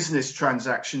business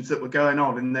transactions that were going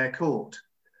on in their court.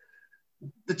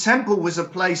 The temple was a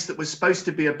place that was supposed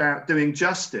to be about doing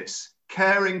justice,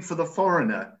 caring for the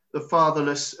foreigner, the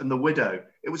fatherless, and the widow.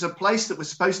 It was a place that was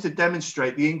supposed to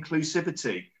demonstrate the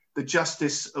inclusivity, the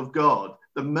justice of God,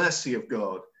 the mercy of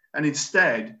God. And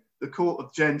instead, the court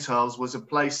of Gentiles was a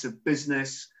place of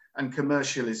business and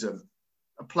commercialism,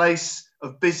 a place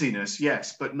of busyness,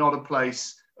 yes, but not a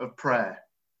place of prayer.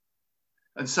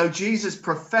 And so Jesus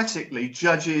prophetically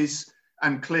judges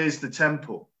and clears the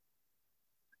temple.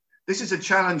 This is a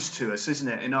challenge to us, isn't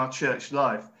it, in our church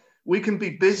life? We can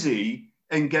be busy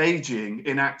engaging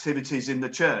in activities in the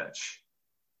church.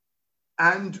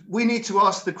 And we need to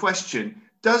ask the question,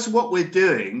 does what we're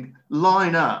doing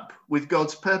line up with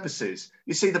God's purposes?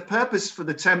 You see, the purpose for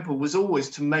the temple was always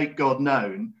to make God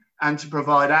known and to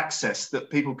provide access that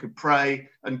people could pray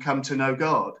and come to know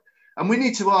God. And we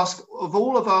need to ask, of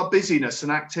all of our busyness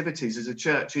and activities as a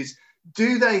church,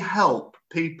 do they help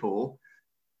people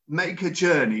make a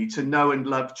journey to know and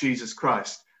love Jesus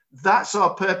Christ? That's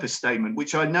our purpose statement,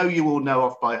 which I know you all know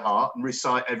off by heart and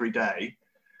recite every day.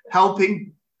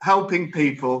 Helping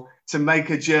people to make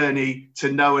a journey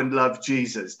to know and love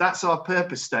Jesus. That's our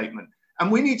purpose statement.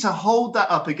 And we need to hold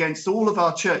that up against all of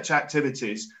our church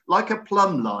activities like a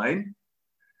plumb line,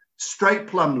 straight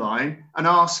plumb line, and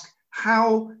ask,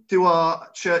 how do our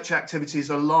church activities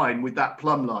align with that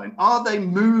plumb line? Are they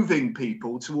moving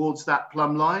people towards that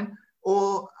plumb line,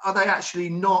 or are they actually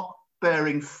not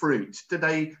bearing fruit? Do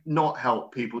they not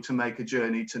help people to make a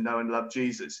journey to know and love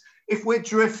Jesus? If we're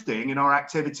drifting in our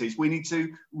activities, we need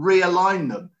to realign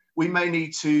them. We may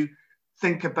need to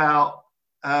think about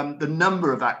the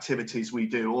number of activities we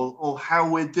do, or how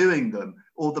we're doing them,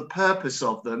 or the purpose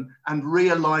of them, and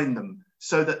realign them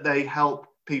so that they help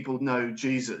people know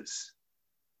Jesus.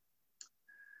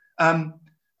 I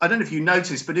don't know if you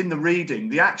noticed, but in the reading,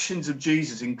 the actions of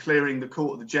Jesus in clearing the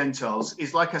court of the Gentiles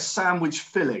is like a sandwich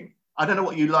filling. I don't know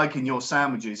what you like in your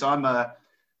sandwiches. I'm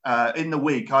in the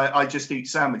week, I just eat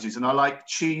sandwiches, and I like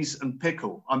cheese and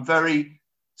pickle. I'm very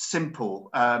simple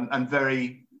and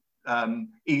very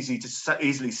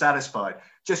easily satisfied.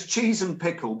 Just cheese and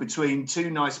pickle between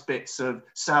two nice bits of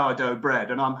sourdough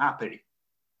bread, and I'm happy,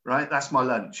 right? That's my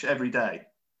lunch every day.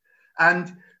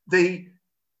 And the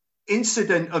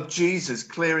incident of Jesus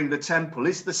clearing the temple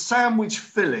is the sandwich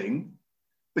filling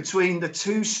between the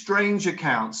two strange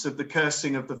accounts of the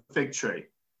cursing of the fig tree.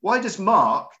 Why does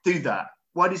Mark do that?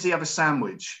 Why does he have a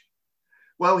sandwich?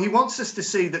 Well, he wants us to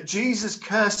see that Jesus'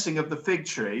 cursing of the fig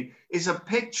tree is a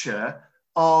picture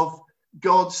of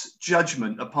God's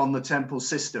judgment upon the temple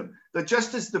system. That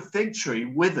just as the fig tree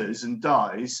withers and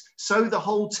dies, so the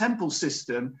whole temple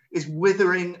system is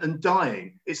withering and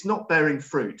dying. It's not bearing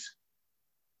fruit.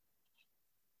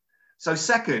 So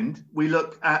second, we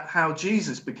look at how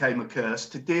Jesus became a curse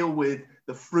to deal with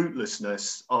the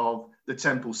fruitlessness of the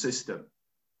temple system.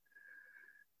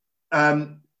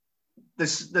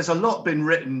 There's a lot been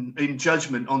written in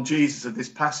judgment on Jesus of this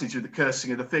passage of the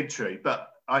cursing of the fig tree, but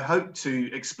I hope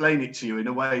to explain it to you in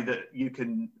a way that you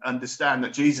can understand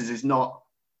that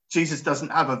Jesus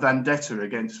doesn't have a vendetta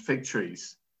against fig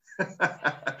trees.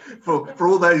 for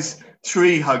all those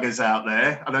tree huggers out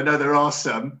there, and I know there are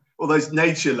some, all those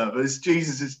nature lovers,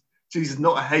 Jesus is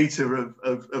not a hater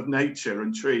of nature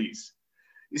and trees.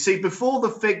 You see, before the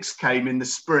figs came in the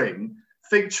spring,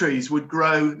 fig trees would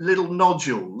grow little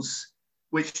nodules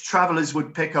which travelers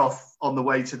would pick off on the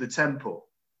way to the temple.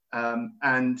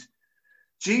 And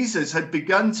Jesus had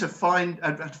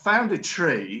found a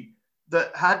tree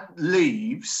that had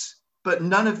leaves, but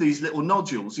none of these little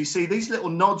nodules. You see, these little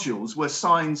nodules were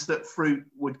signs that fruit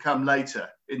would come later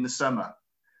in the summer.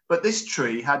 But this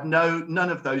tree had none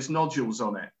of those nodules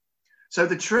on it. So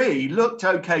the tree looked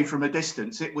okay from a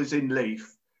distance. It was in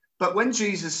leaf. But when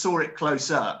Jesus saw it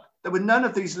close up, there were none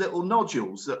of these little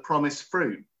nodules that promised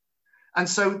fruit. And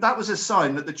so that was a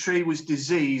sign that the tree was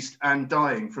diseased and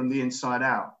dying from the inside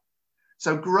out.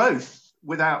 So growth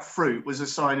without fruit was a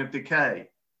sign of decay.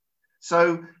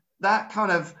 So that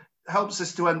kind of helps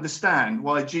us to understand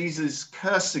why Jesus'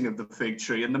 cursing of the fig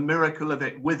tree and the miracle of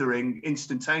it withering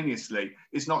instantaneously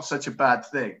is not such a bad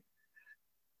thing.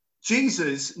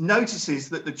 Jesus notices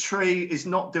that the tree is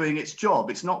not doing its job.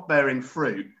 It's not bearing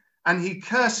fruit. And he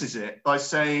curses it by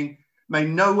saying, "May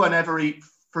no one ever eat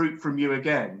fruit from you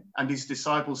again." And his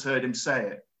disciples heard him say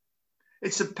it.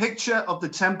 It's a picture of the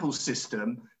temple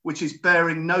system, which is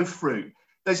bearing no fruit.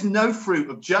 There's no fruit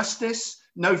of justice,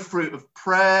 no fruit of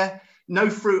prayer, no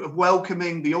fruit of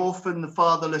welcoming the orphan, the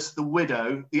fatherless, the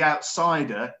widow, the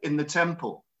outsider in the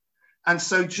temple. And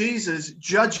so Jesus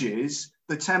judges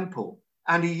the temple,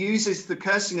 and he uses the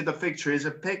cursing of the fig tree as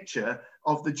a picture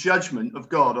of the judgment of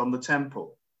God on the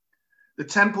temple. The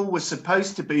temple was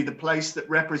supposed to be the place that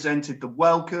represented the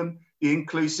welcome, the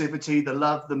inclusivity, the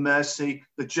love, the mercy,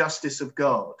 the justice of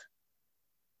God.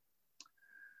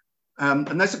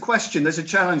 And there's a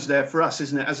challenge there for us,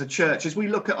 isn't it, as a church, as we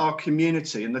look at our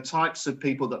community and the types of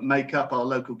people that make up our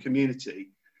local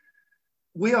community.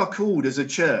 We are called as a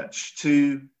church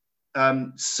to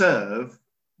serve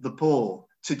the poor,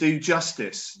 to do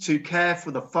justice, to care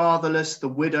for the fatherless, the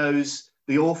widows,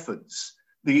 the orphans,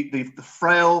 the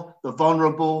frail, the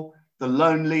vulnerable, the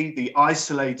lonely, the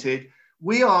isolated.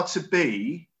 We are to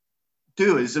be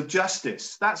doers of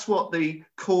justice. That's what the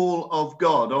call of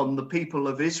God on the people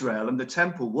of Israel and the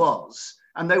temple was.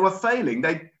 And they were failing.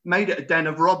 They made it a den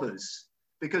of robbers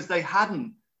because they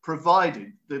hadn't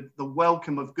provided the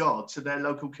welcome of God to their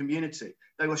local community.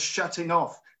 They were shutting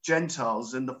off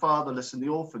Gentiles and the fatherless and the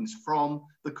orphans from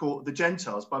the court of the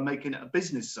Gentiles by making it a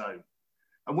business zone.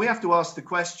 And we have to ask the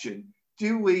question,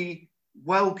 do we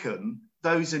welcome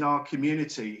those in our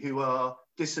community who are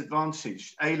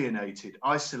disadvantaged, alienated,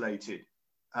 isolated?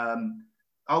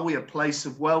 Are we a place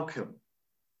of welcome?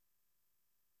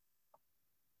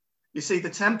 You see, the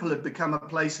temple had become a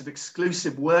place of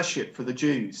exclusive worship for the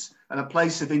Jews and a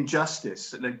place of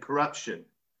injustice and corruption.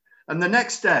 And the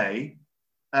next day,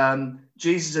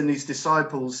 Jesus and his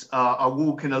disciples are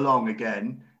walking along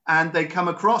again, and they come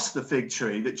across the fig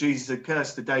tree that Jesus had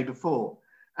cursed the day before.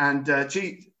 And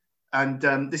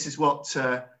this is what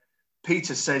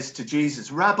Peter says to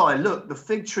Jesus, "Rabbi, look, the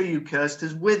fig tree you cursed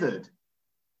has withered."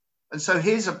 And so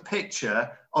here's a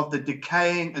picture of the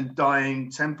decaying and dying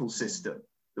temple system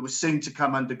that was soon to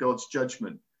come under God's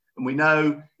judgment. And we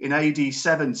know in AD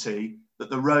 70 that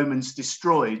the Romans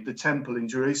destroyed the temple in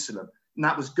Jerusalem, and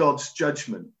that was God's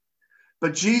judgment.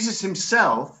 But Jesus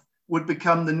himself would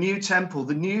become the new temple,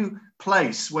 the new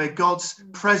place where God's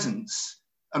presence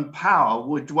and power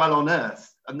would dwell on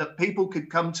earth, and that people could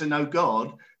come to know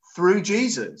God through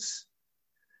Jesus.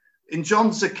 In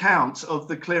John's account of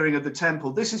the clearing of the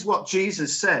temple, this is what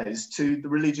Jesus says to the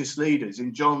religious leaders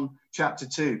in John chapter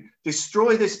 2.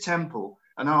 Destroy this temple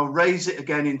and I'll raise it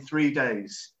again in 3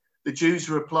 days. The Jews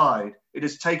replied, it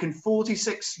has taken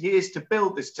 46 years to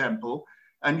build this temple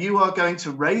and you are going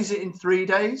to raise it in 3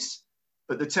 days?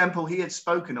 But the temple he had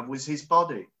spoken of was his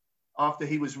body. After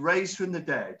he was raised from the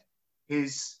dead,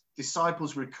 his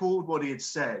disciples recalled what he had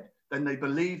said. Then they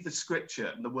believed the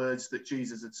scripture and the words that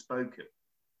Jesus had spoken.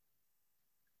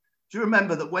 Do you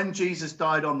remember that when Jesus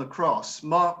died on the cross,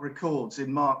 Mark records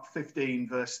in Mark 15,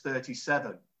 verse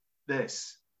 37,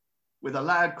 this, with a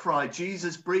loud cry,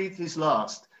 Jesus breathed his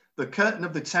last. The curtain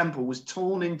of the temple was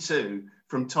torn in two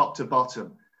from top to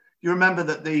bottom. You remember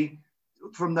that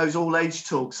from those all age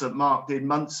talks that Mark did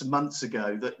months and months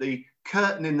ago, that the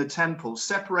curtain in the temple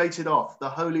separated off the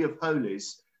Holy of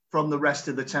Holies from the rest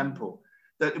of the temple.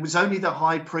 That it was only the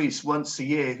high priest once a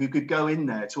year who could go in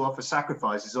there to offer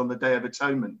sacrifices on the Day of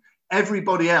Atonement.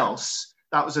 Everybody else,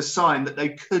 that was a sign that they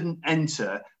couldn't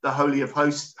enter the Holy of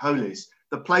Holies,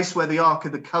 the place where the Ark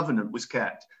of the Covenant was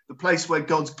kept, the place where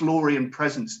God's glory and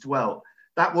presence dwelt.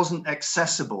 That wasn't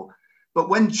accessible. But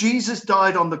when Jesus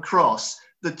died on the cross,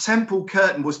 the temple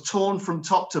curtain was torn from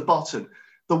top to bottom.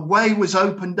 The way was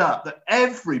opened up that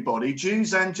everybody,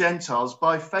 Jews and Gentiles,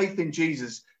 by faith in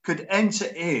Jesus, could enter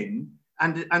in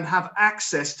and have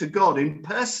access to God in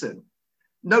person.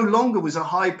 No longer was a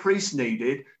high priest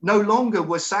needed. No longer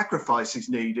were sacrifices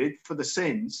needed for the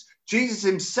sins. Jesus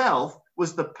himself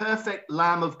was the perfect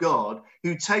Lamb of God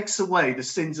who takes away the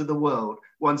sins of the world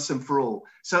once and for all.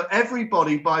 So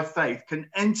everybody by faith can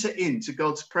enter into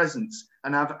God's presence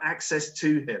and have access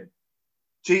to him.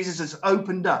 Jesus has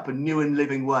opened up a new and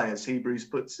living way, as Hebrews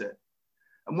puts it.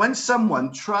 And when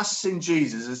someone trusts in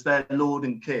Jesus as their Lord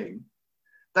and King,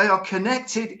 they are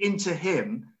connected into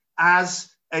him as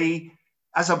a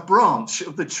branch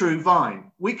of the true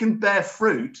vine. We can bear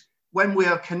fruit when we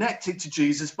are connected to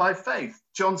Jesus by faith.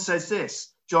 John says this,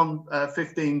 John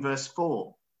 15, verse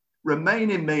 4, remain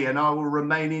in me and I will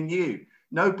remain in you.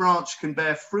 No branch can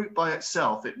bear fruit by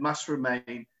itself. It must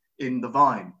remain in the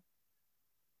vine.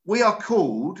 We are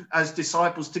called as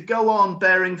disciples to go on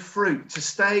bearing fruit, to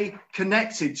stay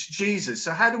connected to Jesus.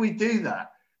 So how do we do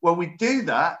that? Well, we do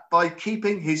that by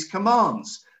keeping his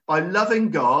commands, by loving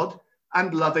God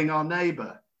and loving our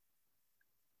neighbor.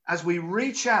 As we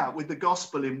reach out with the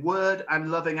gospel in word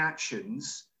and loving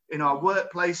actions in our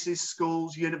workplaces,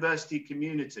 schools, university,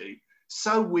 community,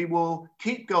 so we will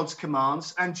keep God's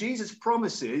commands. And Jesus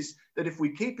promises that if we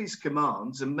keep his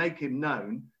commands and make him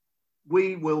known,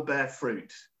 we will bear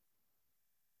fruit.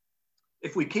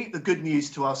 If we keep the good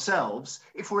news to ourselves,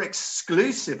 if we're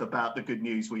exclusive about the good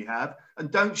news we have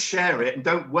and don't share it and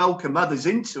don't welcome others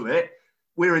into it,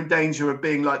 we're in danger of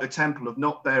being like the temple, of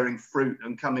not bearing fruit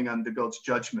and coming under God's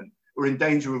judgment. We're in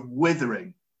danger of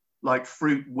withering, like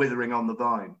fruit withering on the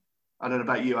vine. I don't know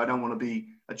about you, I don't want to be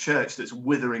a church that's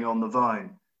withering on the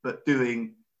vine, but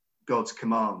doing God's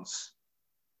commands.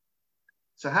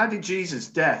 So how did Jesus'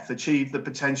 death achieve the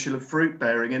potential of fruit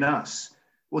bearing in us?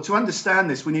 Well, to understand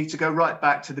this, we need to go right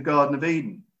back to the Garden of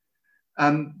Eden.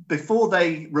 Before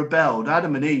they rebelled,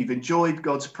 Adam and Eve enjoyed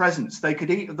God's presence. They could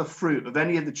eat of the fruit of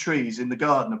any of the trees in the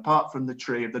garden, apart from the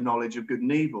tree of the knowledge of good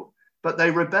and evil. But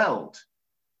they rebelled.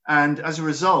 And as a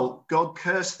result, God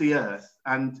cursed the earth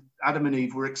and Adam and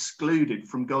Eve were excluded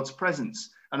from God's presence.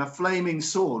 And a flaming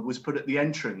sword was put at the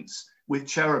entrance with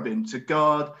cherubim to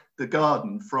guard the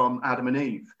garden from Adam and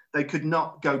Eve. They could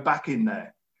not go back in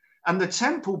there. And the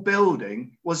temple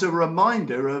building was a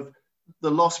reminder of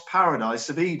the lost paradise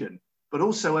of Eden, but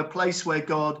also a place where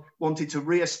God wanted to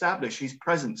reestablish his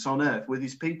presence on earth with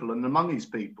his people and among his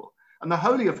people. And the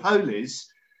Holy of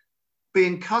Holies,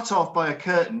 being cut off by a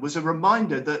curtain, was a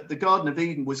reminder that the Garden of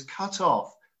Eden was cut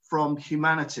off from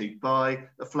humanity by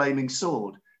the flaming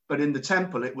sword. But in the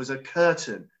temple, it was a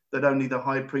curtain that only the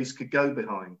high priest could go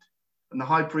behind. And the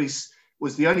high priest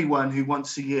was the only one who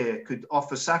once a year could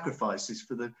offer sacrifices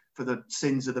for the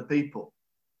sins of the people.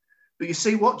 But you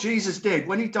see what Jesus did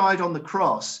when he died on the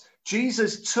cross,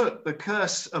 Jesus took the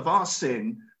curse of our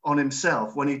sin on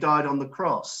himself when he died on the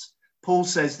cross. Paul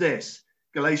says this,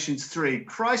 Galatians 3,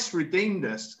 Christ redeemed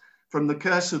us from the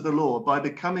curse of the law by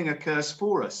becoming a curse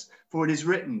for us. For it is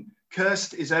written,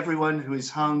 cursed is everyone who is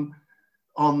hung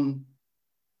on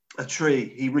a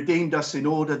tree. He redeemed us in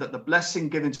order that the blessing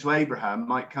given to Abraham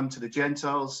might come to the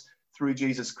Gentiles through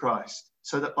Jesus Christ,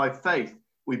 so that by faith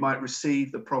we might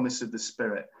receive the promise of the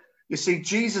Spirit. You see,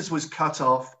 Jesus was cut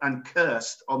off and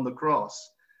cursed on the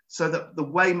cross so that the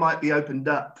way might be opened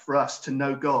up for us to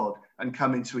know God and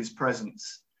come into his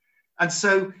presence. And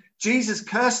so Jesus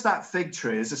cursed that fig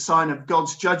tree as a sign of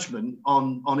God's judgment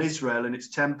on Israel and its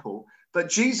temple. But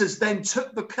Jesus then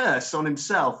took the curse on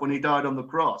himself when he died on the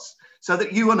cross, so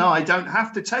that you and I don't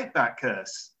have to take that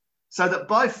curse. So that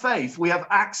by faith, we have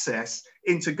access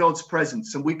into God's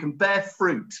presence and we can bear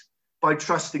fruit by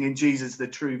trusting in Jesus, the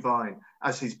true vine,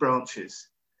 as his branches.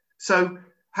 So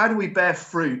how do we bear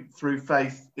fruit through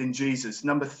faith in Jesus?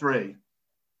 Number 3.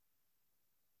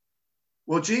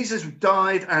 Well, Jesus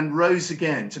died and rose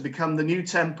again to become the new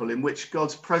temple in which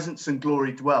God's presence and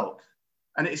glory dwelt.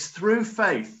 And it's through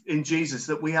faith in Jesus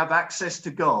that we have access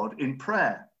to God in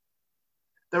prayer.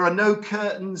 There are no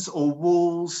curtains or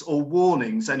walls or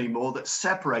warnings anymore that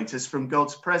separate us from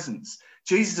God's presence.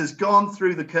 Jesus has gone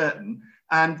through the curtain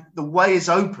and the way is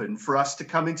open for us to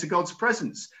come into God's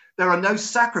presence. There are no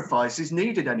sacrifices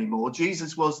needed anymore.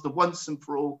 Jesus was the once and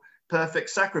for all perfect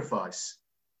sacrifice.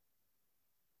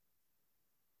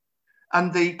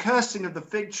 And the cursing of the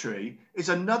fig tree is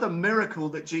another miracle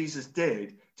that Jesus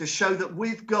did to show that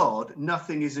with God,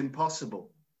 nothing is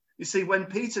impossible. You see, when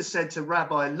Peter said to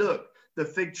Rabbi, look, the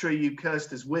fig tree you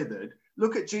cursed has withered,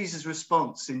 look at Jesus'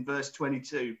 response in verse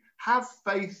 22. Have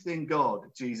faith in God,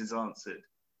 Jesus answered.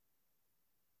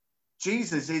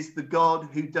 Jesus is the God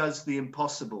who does the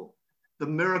impossible, the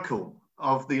miracle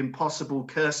of the impossible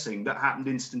cursing that happened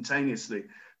instantaneously.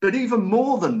 But even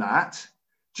more than that,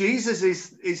 Jesus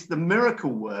is the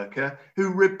miracle worker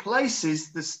who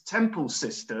replaces this temple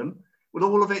system with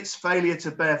all of its failure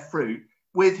to bear fruit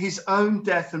with his own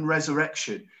death and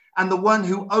resurrection, and the one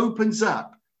who opens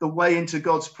up the way into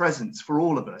God's presence for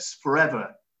all of us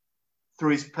forever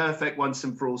through his perfect once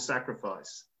and for all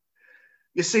sacrifice.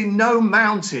 You see, no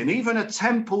mountain, even a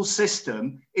temple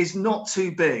system, is not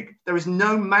too big. There is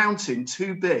no mountain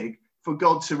too big for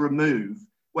God to remove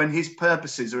when his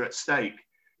purposes are at stake.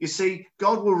 You see,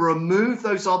 God will remove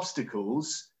those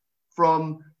obstacles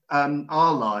from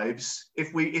our lives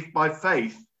if by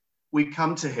faith we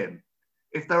come to him.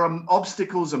 If there are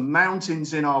obstacles and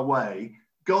mountains in our way,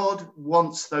 God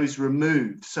wants those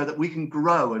removed so that we can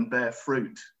grow and bear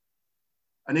fruit.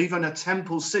 And even a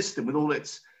temple system with all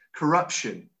its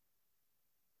corruption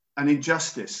and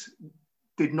injustice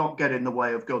did not get in the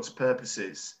way of God's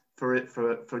purposes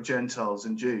for Gentiles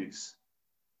and Jews.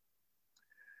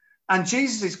 And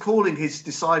Jesus is calling his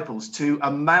disciples to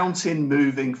a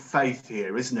mountain-moving faith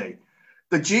here, isn't he?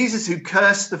 The Jesus who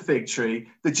cursed the fig tree,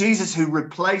 the Jesus who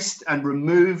replaced and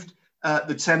removed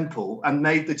the temple and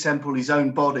made the temple his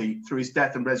own body through his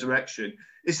death and resurrection,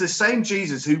 is the same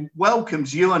Jesus who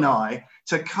welcomes you and I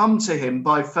to come to him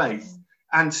by faith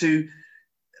and to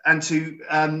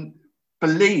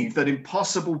believe that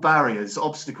impossible barriers,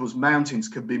 obstacles, mountains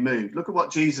can be moved. Look at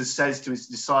what Jesus says to his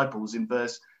disciples in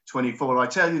verse 24. I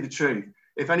tell you the truth.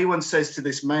 If anyone says to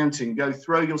this mountain, go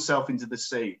throw yourself into the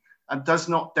sea, and does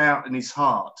not doubt in his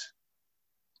heart,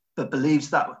 but believes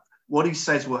that what he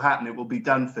says will happen, it will be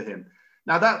done for him.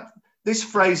 Now this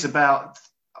phrase about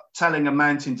telling a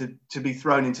mountain to be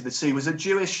thrown into the sea was a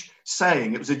Jewish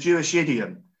saying. It was a Jewish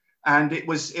idiom. And it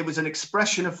was an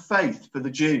expression of faith for the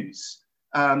Jews.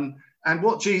 And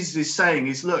what Jesus is saying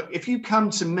is, look, if you come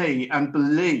to me and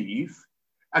believe,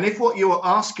 and if what you're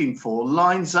asking for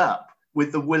lines up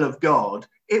with the will of God,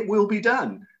 it will be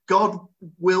done. God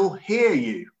will hear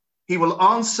you. He will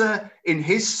answer in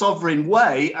his sovereign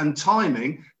way and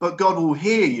timing, but God will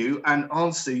hear you and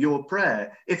answer your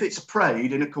prayer if it's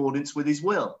prayed in accordance with his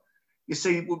will. You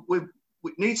see, it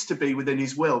needs to be within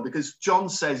his will, because John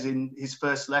says in his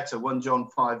first letter, 1 John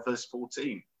 5, verse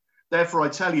 14, therefore I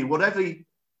tell you,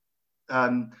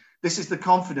 this is the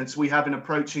confidence we have in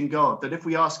approaching God, that if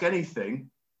we ask anything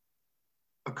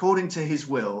according to his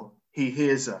will, he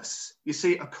hears us. You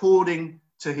see, according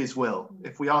to his will.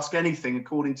 If we ask anything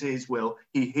according to his will,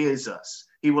 he hears us.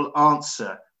 He will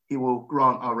answer. He will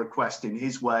grant our request in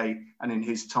his way and in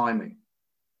his timing.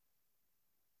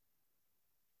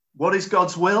 What is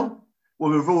God's will? Well,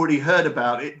 we've already heard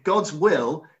about it. God's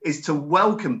will is to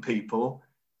welcome people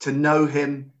to know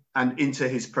him and into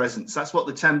his presence. That's what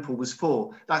the temple was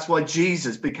for. That's why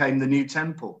Jesus became the new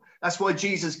temple. That's why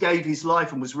Jesus gave his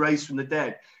life and was raised from the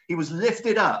dead. He was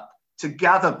lifted up to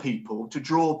gather people, to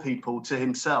draw people to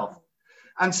himself.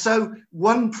 And so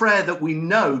one prayer that we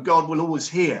know God will always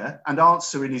hear and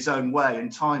answer in his own way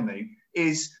and timing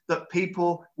is that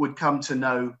people would come to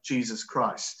know Jesus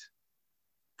Christ.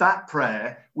 That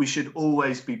prayer we should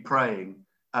always be praying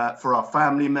for our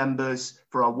family members,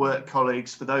 for our work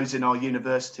colleagues, for those in our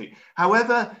university.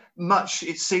 However much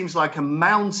it seems like a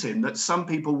mountain that some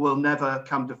people will never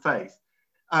come to faith.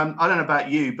 I don't know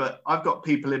about you, but I've got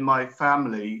people in my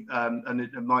family and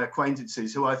in my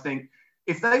acquaintances who I think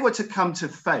if they were to come to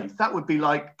faith, that would be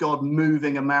like God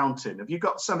moving a mountain. Have you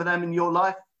got some of them in your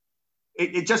life?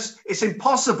 It's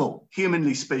impossible,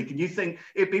 humanly speaking. You think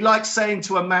it'd be like saying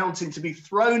to a mountain to be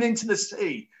thrown into the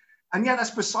sea. And yet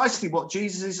that's precisely what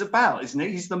Jesus is about, isn't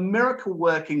he? He's the miracle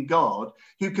working God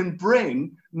who can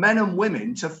bring men and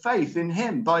women to faith in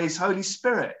him by his Holy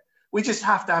Spirit. We just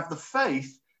have to have the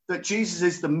faith that Jesus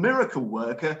is the miracle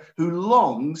worker who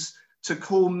longs to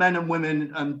call men and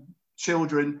women and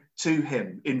children to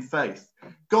him in faith.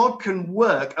 God can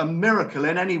work a miracle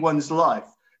in anyone's life.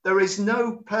 There is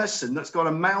no person that's got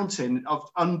a mountain of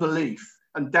unbelief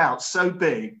and doubt so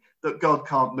big that God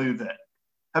can't move it.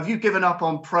 Have you given up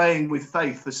on praying with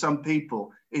faith for some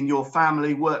people in your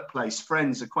family, workplace,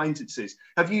 friends, acquaintances?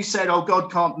 Have you said, oh,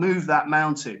 God can't move that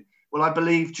mountain? Well, I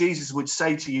believe Jesus would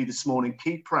say to you this morning,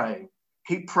 keep praying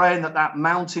that that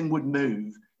mountain would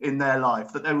move in their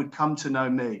life, that they would come to know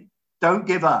me. Don't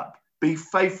give up. Be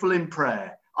faithful in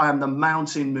prayer. I am the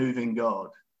mountain moving God.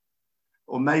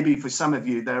 Or maybe for some of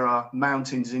you, there are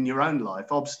mountains in your own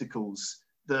life, obstacles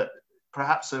that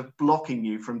perhaps are blocking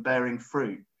you from bearing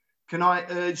fruit. Can I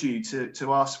urge you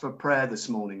to ask for prayer this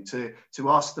morning, to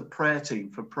ask the prayer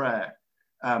team for prayer?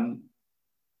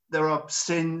 There are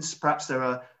sins, perhaps there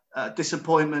are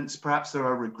disappointments, perhaps there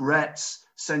are regrets,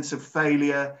 sense of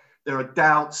failure, there are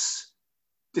doubts,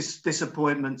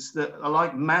 disappointments that are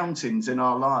like mountains in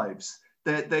our lives.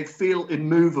 They feel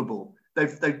immovable.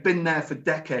 They've been there for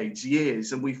decades,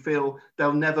 years, and we feel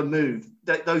they'll never move.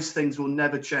 Those things will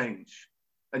never change.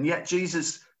 And yet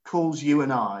Jesus calls you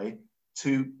and I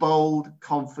to bold,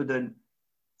 confident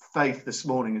faith this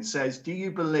morning and says, do you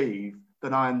believe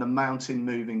that I am the mountain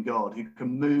moving God who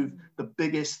can move the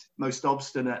biggest, most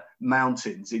obstinate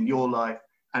mountains in your life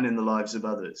and in the lives of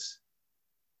others?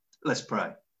 Let's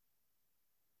pray.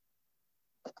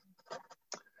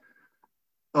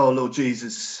 Oh, Lord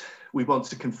Jesus, we want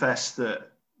to confess that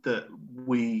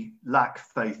we lack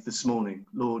faith this morning.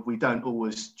 Lord, we don't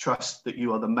always trust that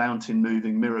you are the mountain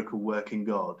moving, miracle working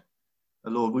God.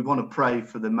 Lord, we want to pray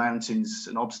for the mountains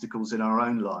and obstacles in our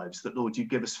own lives, that, Lord, you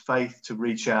give us faith to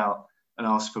reach out and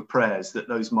ask for prayers that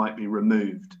those might be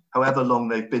removed, however long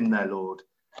they've been there, Lord,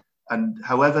 and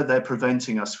however they're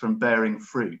preventing us from bearing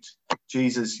fruit.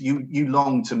 Jesus, you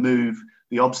long to move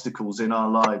the obstacles in our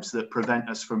lives that prevent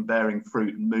us from bearing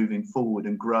fruit and moving forward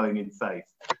and growing in faith.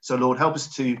 So, Lord, help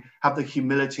us to have the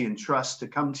humility and trust to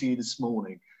come to you this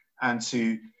morning and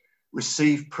to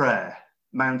receive prayer,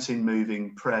 mountain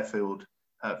moving, prayer filled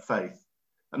faith.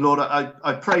 And Lord,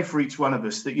 I pray for each one of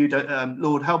us that you don't,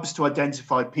 Lord, help us to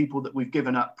identify people that we've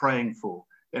given up praying for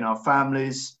in our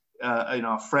families, in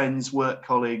our friends, work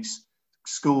colleagues,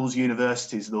 schools,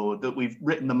 universities, Lord, that we've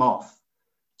written them off.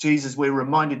 Jesus, we're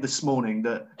reminded this morning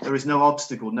that there is no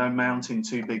obstacle, no mountain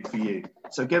too big for you.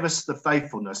 So give us the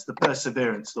faithfulness, the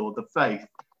perseverance, Lord, the faith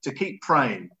to keep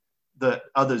praying that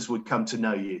others would come to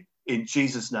know you. In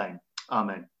Jesus' name,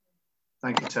 amen.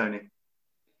 Thank you, Tony.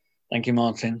 Thank you,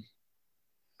 Martin.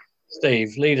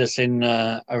 Steve, lead us in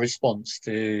a response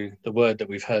to the word that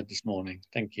we've heard this morning.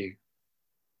 Thank you.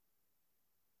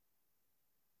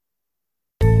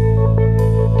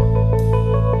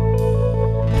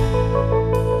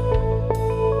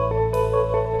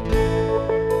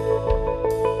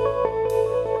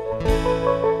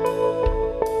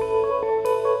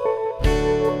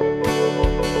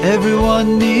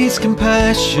 Everyone needs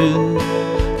compassion,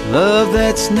 love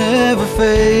that's never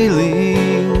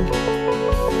failing.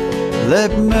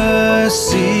 Let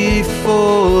mercy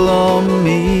fall on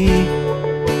me.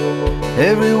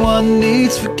 Everyone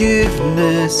needs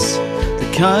forgiveness,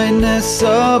 the kindness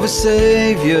of a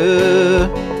Savior,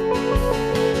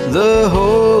 the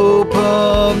hope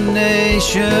of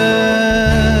nations.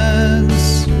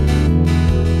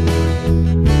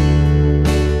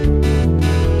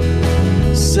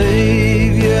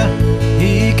 Savior,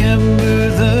 he can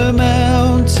move the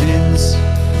mountains.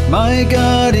 My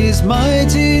God is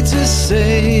mighty to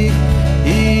save.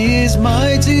 He is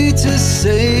mighty to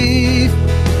save.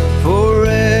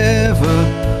 Forever,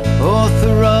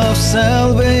 author of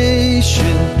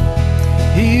salvation.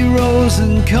 He rose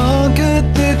and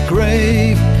conquered the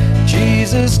grave.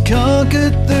 Jesus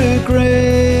conquered the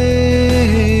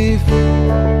grave.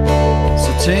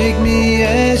 So take me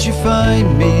as you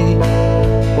find me,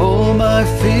 all my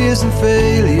fears and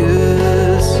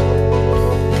failures.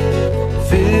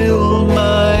 Fill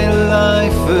my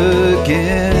life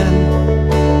again.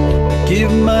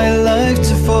 Give my life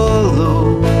to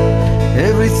follow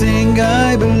everything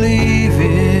I believe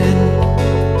in.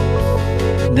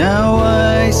 Now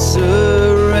I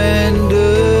surrender.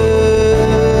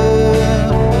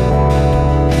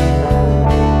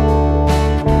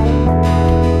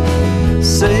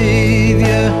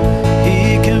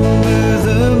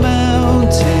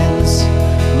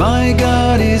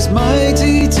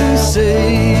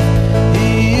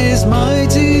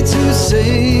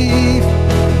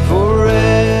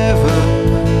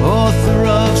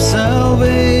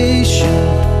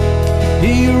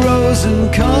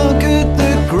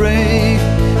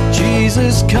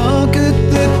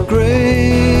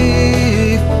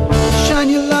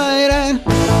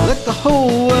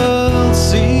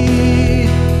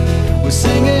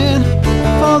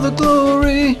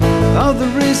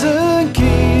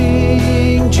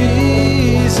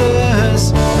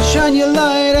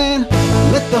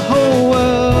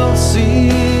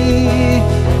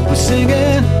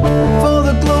 singing for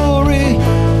the glory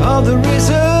of the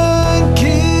risen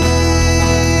King.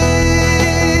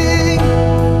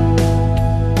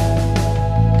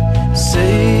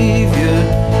 Savior,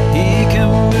 he can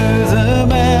move the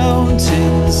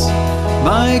mountains.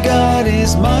 My God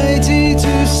is mighty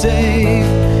to save.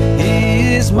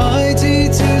 He is mighty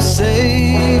to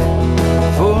save.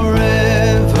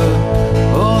 Forever,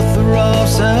 author of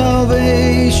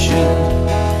salvation.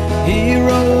 He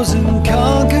rose and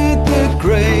conquered the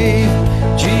grave.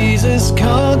 Jesus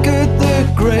conquered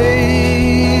the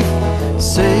grave.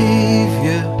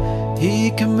 Savior,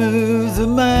 he can move the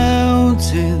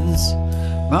mountains.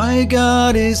 My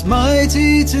God is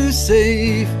mighty to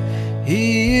save.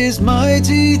 He is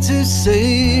mighty to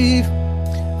save.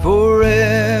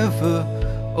 Forever,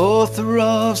 author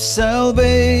of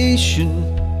salvation.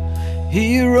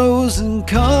 He rose and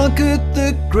conquered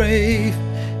the grave.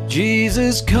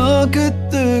 Jesus conquered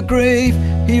the grave.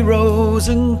 He rose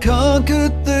and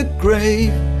conquered the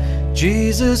grave.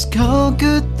 Jesus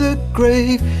conquered the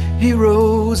grave. He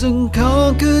rose and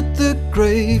conquered the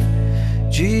grave.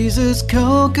 Jesus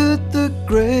conquered the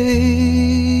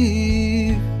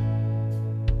grave.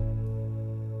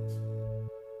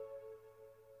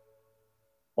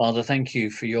 Father, thank you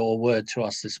for your word to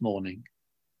us this morning.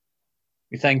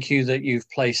 We thank you that you've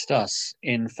placed us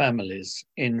in families,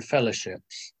 in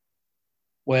fellowships,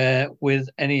 where with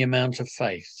any amount of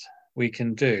faith we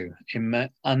can do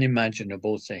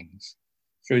unimaginable things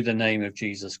through the name of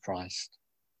Jesus Christ.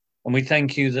 And we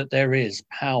thank you that there is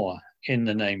power in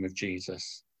the name of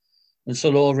Jesus. And so,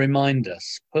 Lord, remind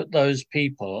us, put those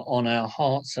people on our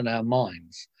hearts and our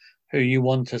minds who you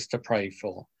want us to pray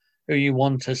for, who you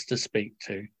want us to speak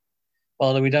to.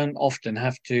 Father, we don't often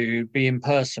have to be in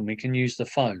person. We can use the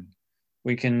phone.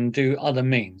 We can do other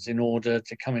means in order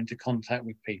to come into contact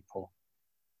with people.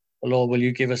 But Lord, will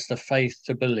you give us the faith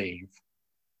to believe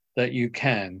that you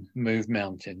can move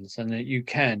mountains and that you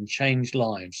can change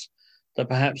lives that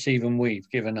perhaps even we've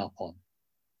given up on.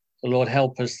 So Lord,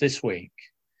 help us this week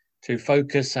to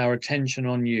focus our attention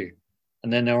on you,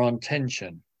 and then our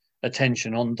attention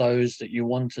on those that you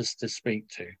want us to speak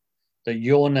to, that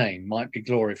your name might be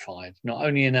glorified, not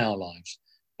only in our lives,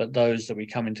 but those that we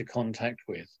come into contact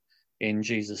with. In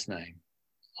Jesus' name,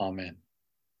 amen.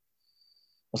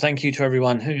 Well, thank you to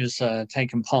everyone who's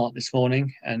taken part this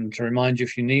morning. And to remind you,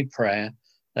 if you need prayer,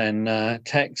 then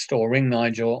text or ring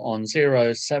Nigel on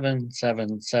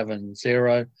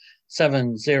 07770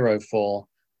 704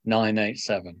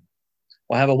 987.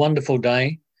 Well, have a wonderful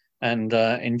day and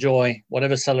enjoy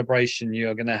whatever celebration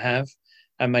you're going to have.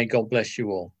 And may God bless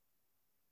you all.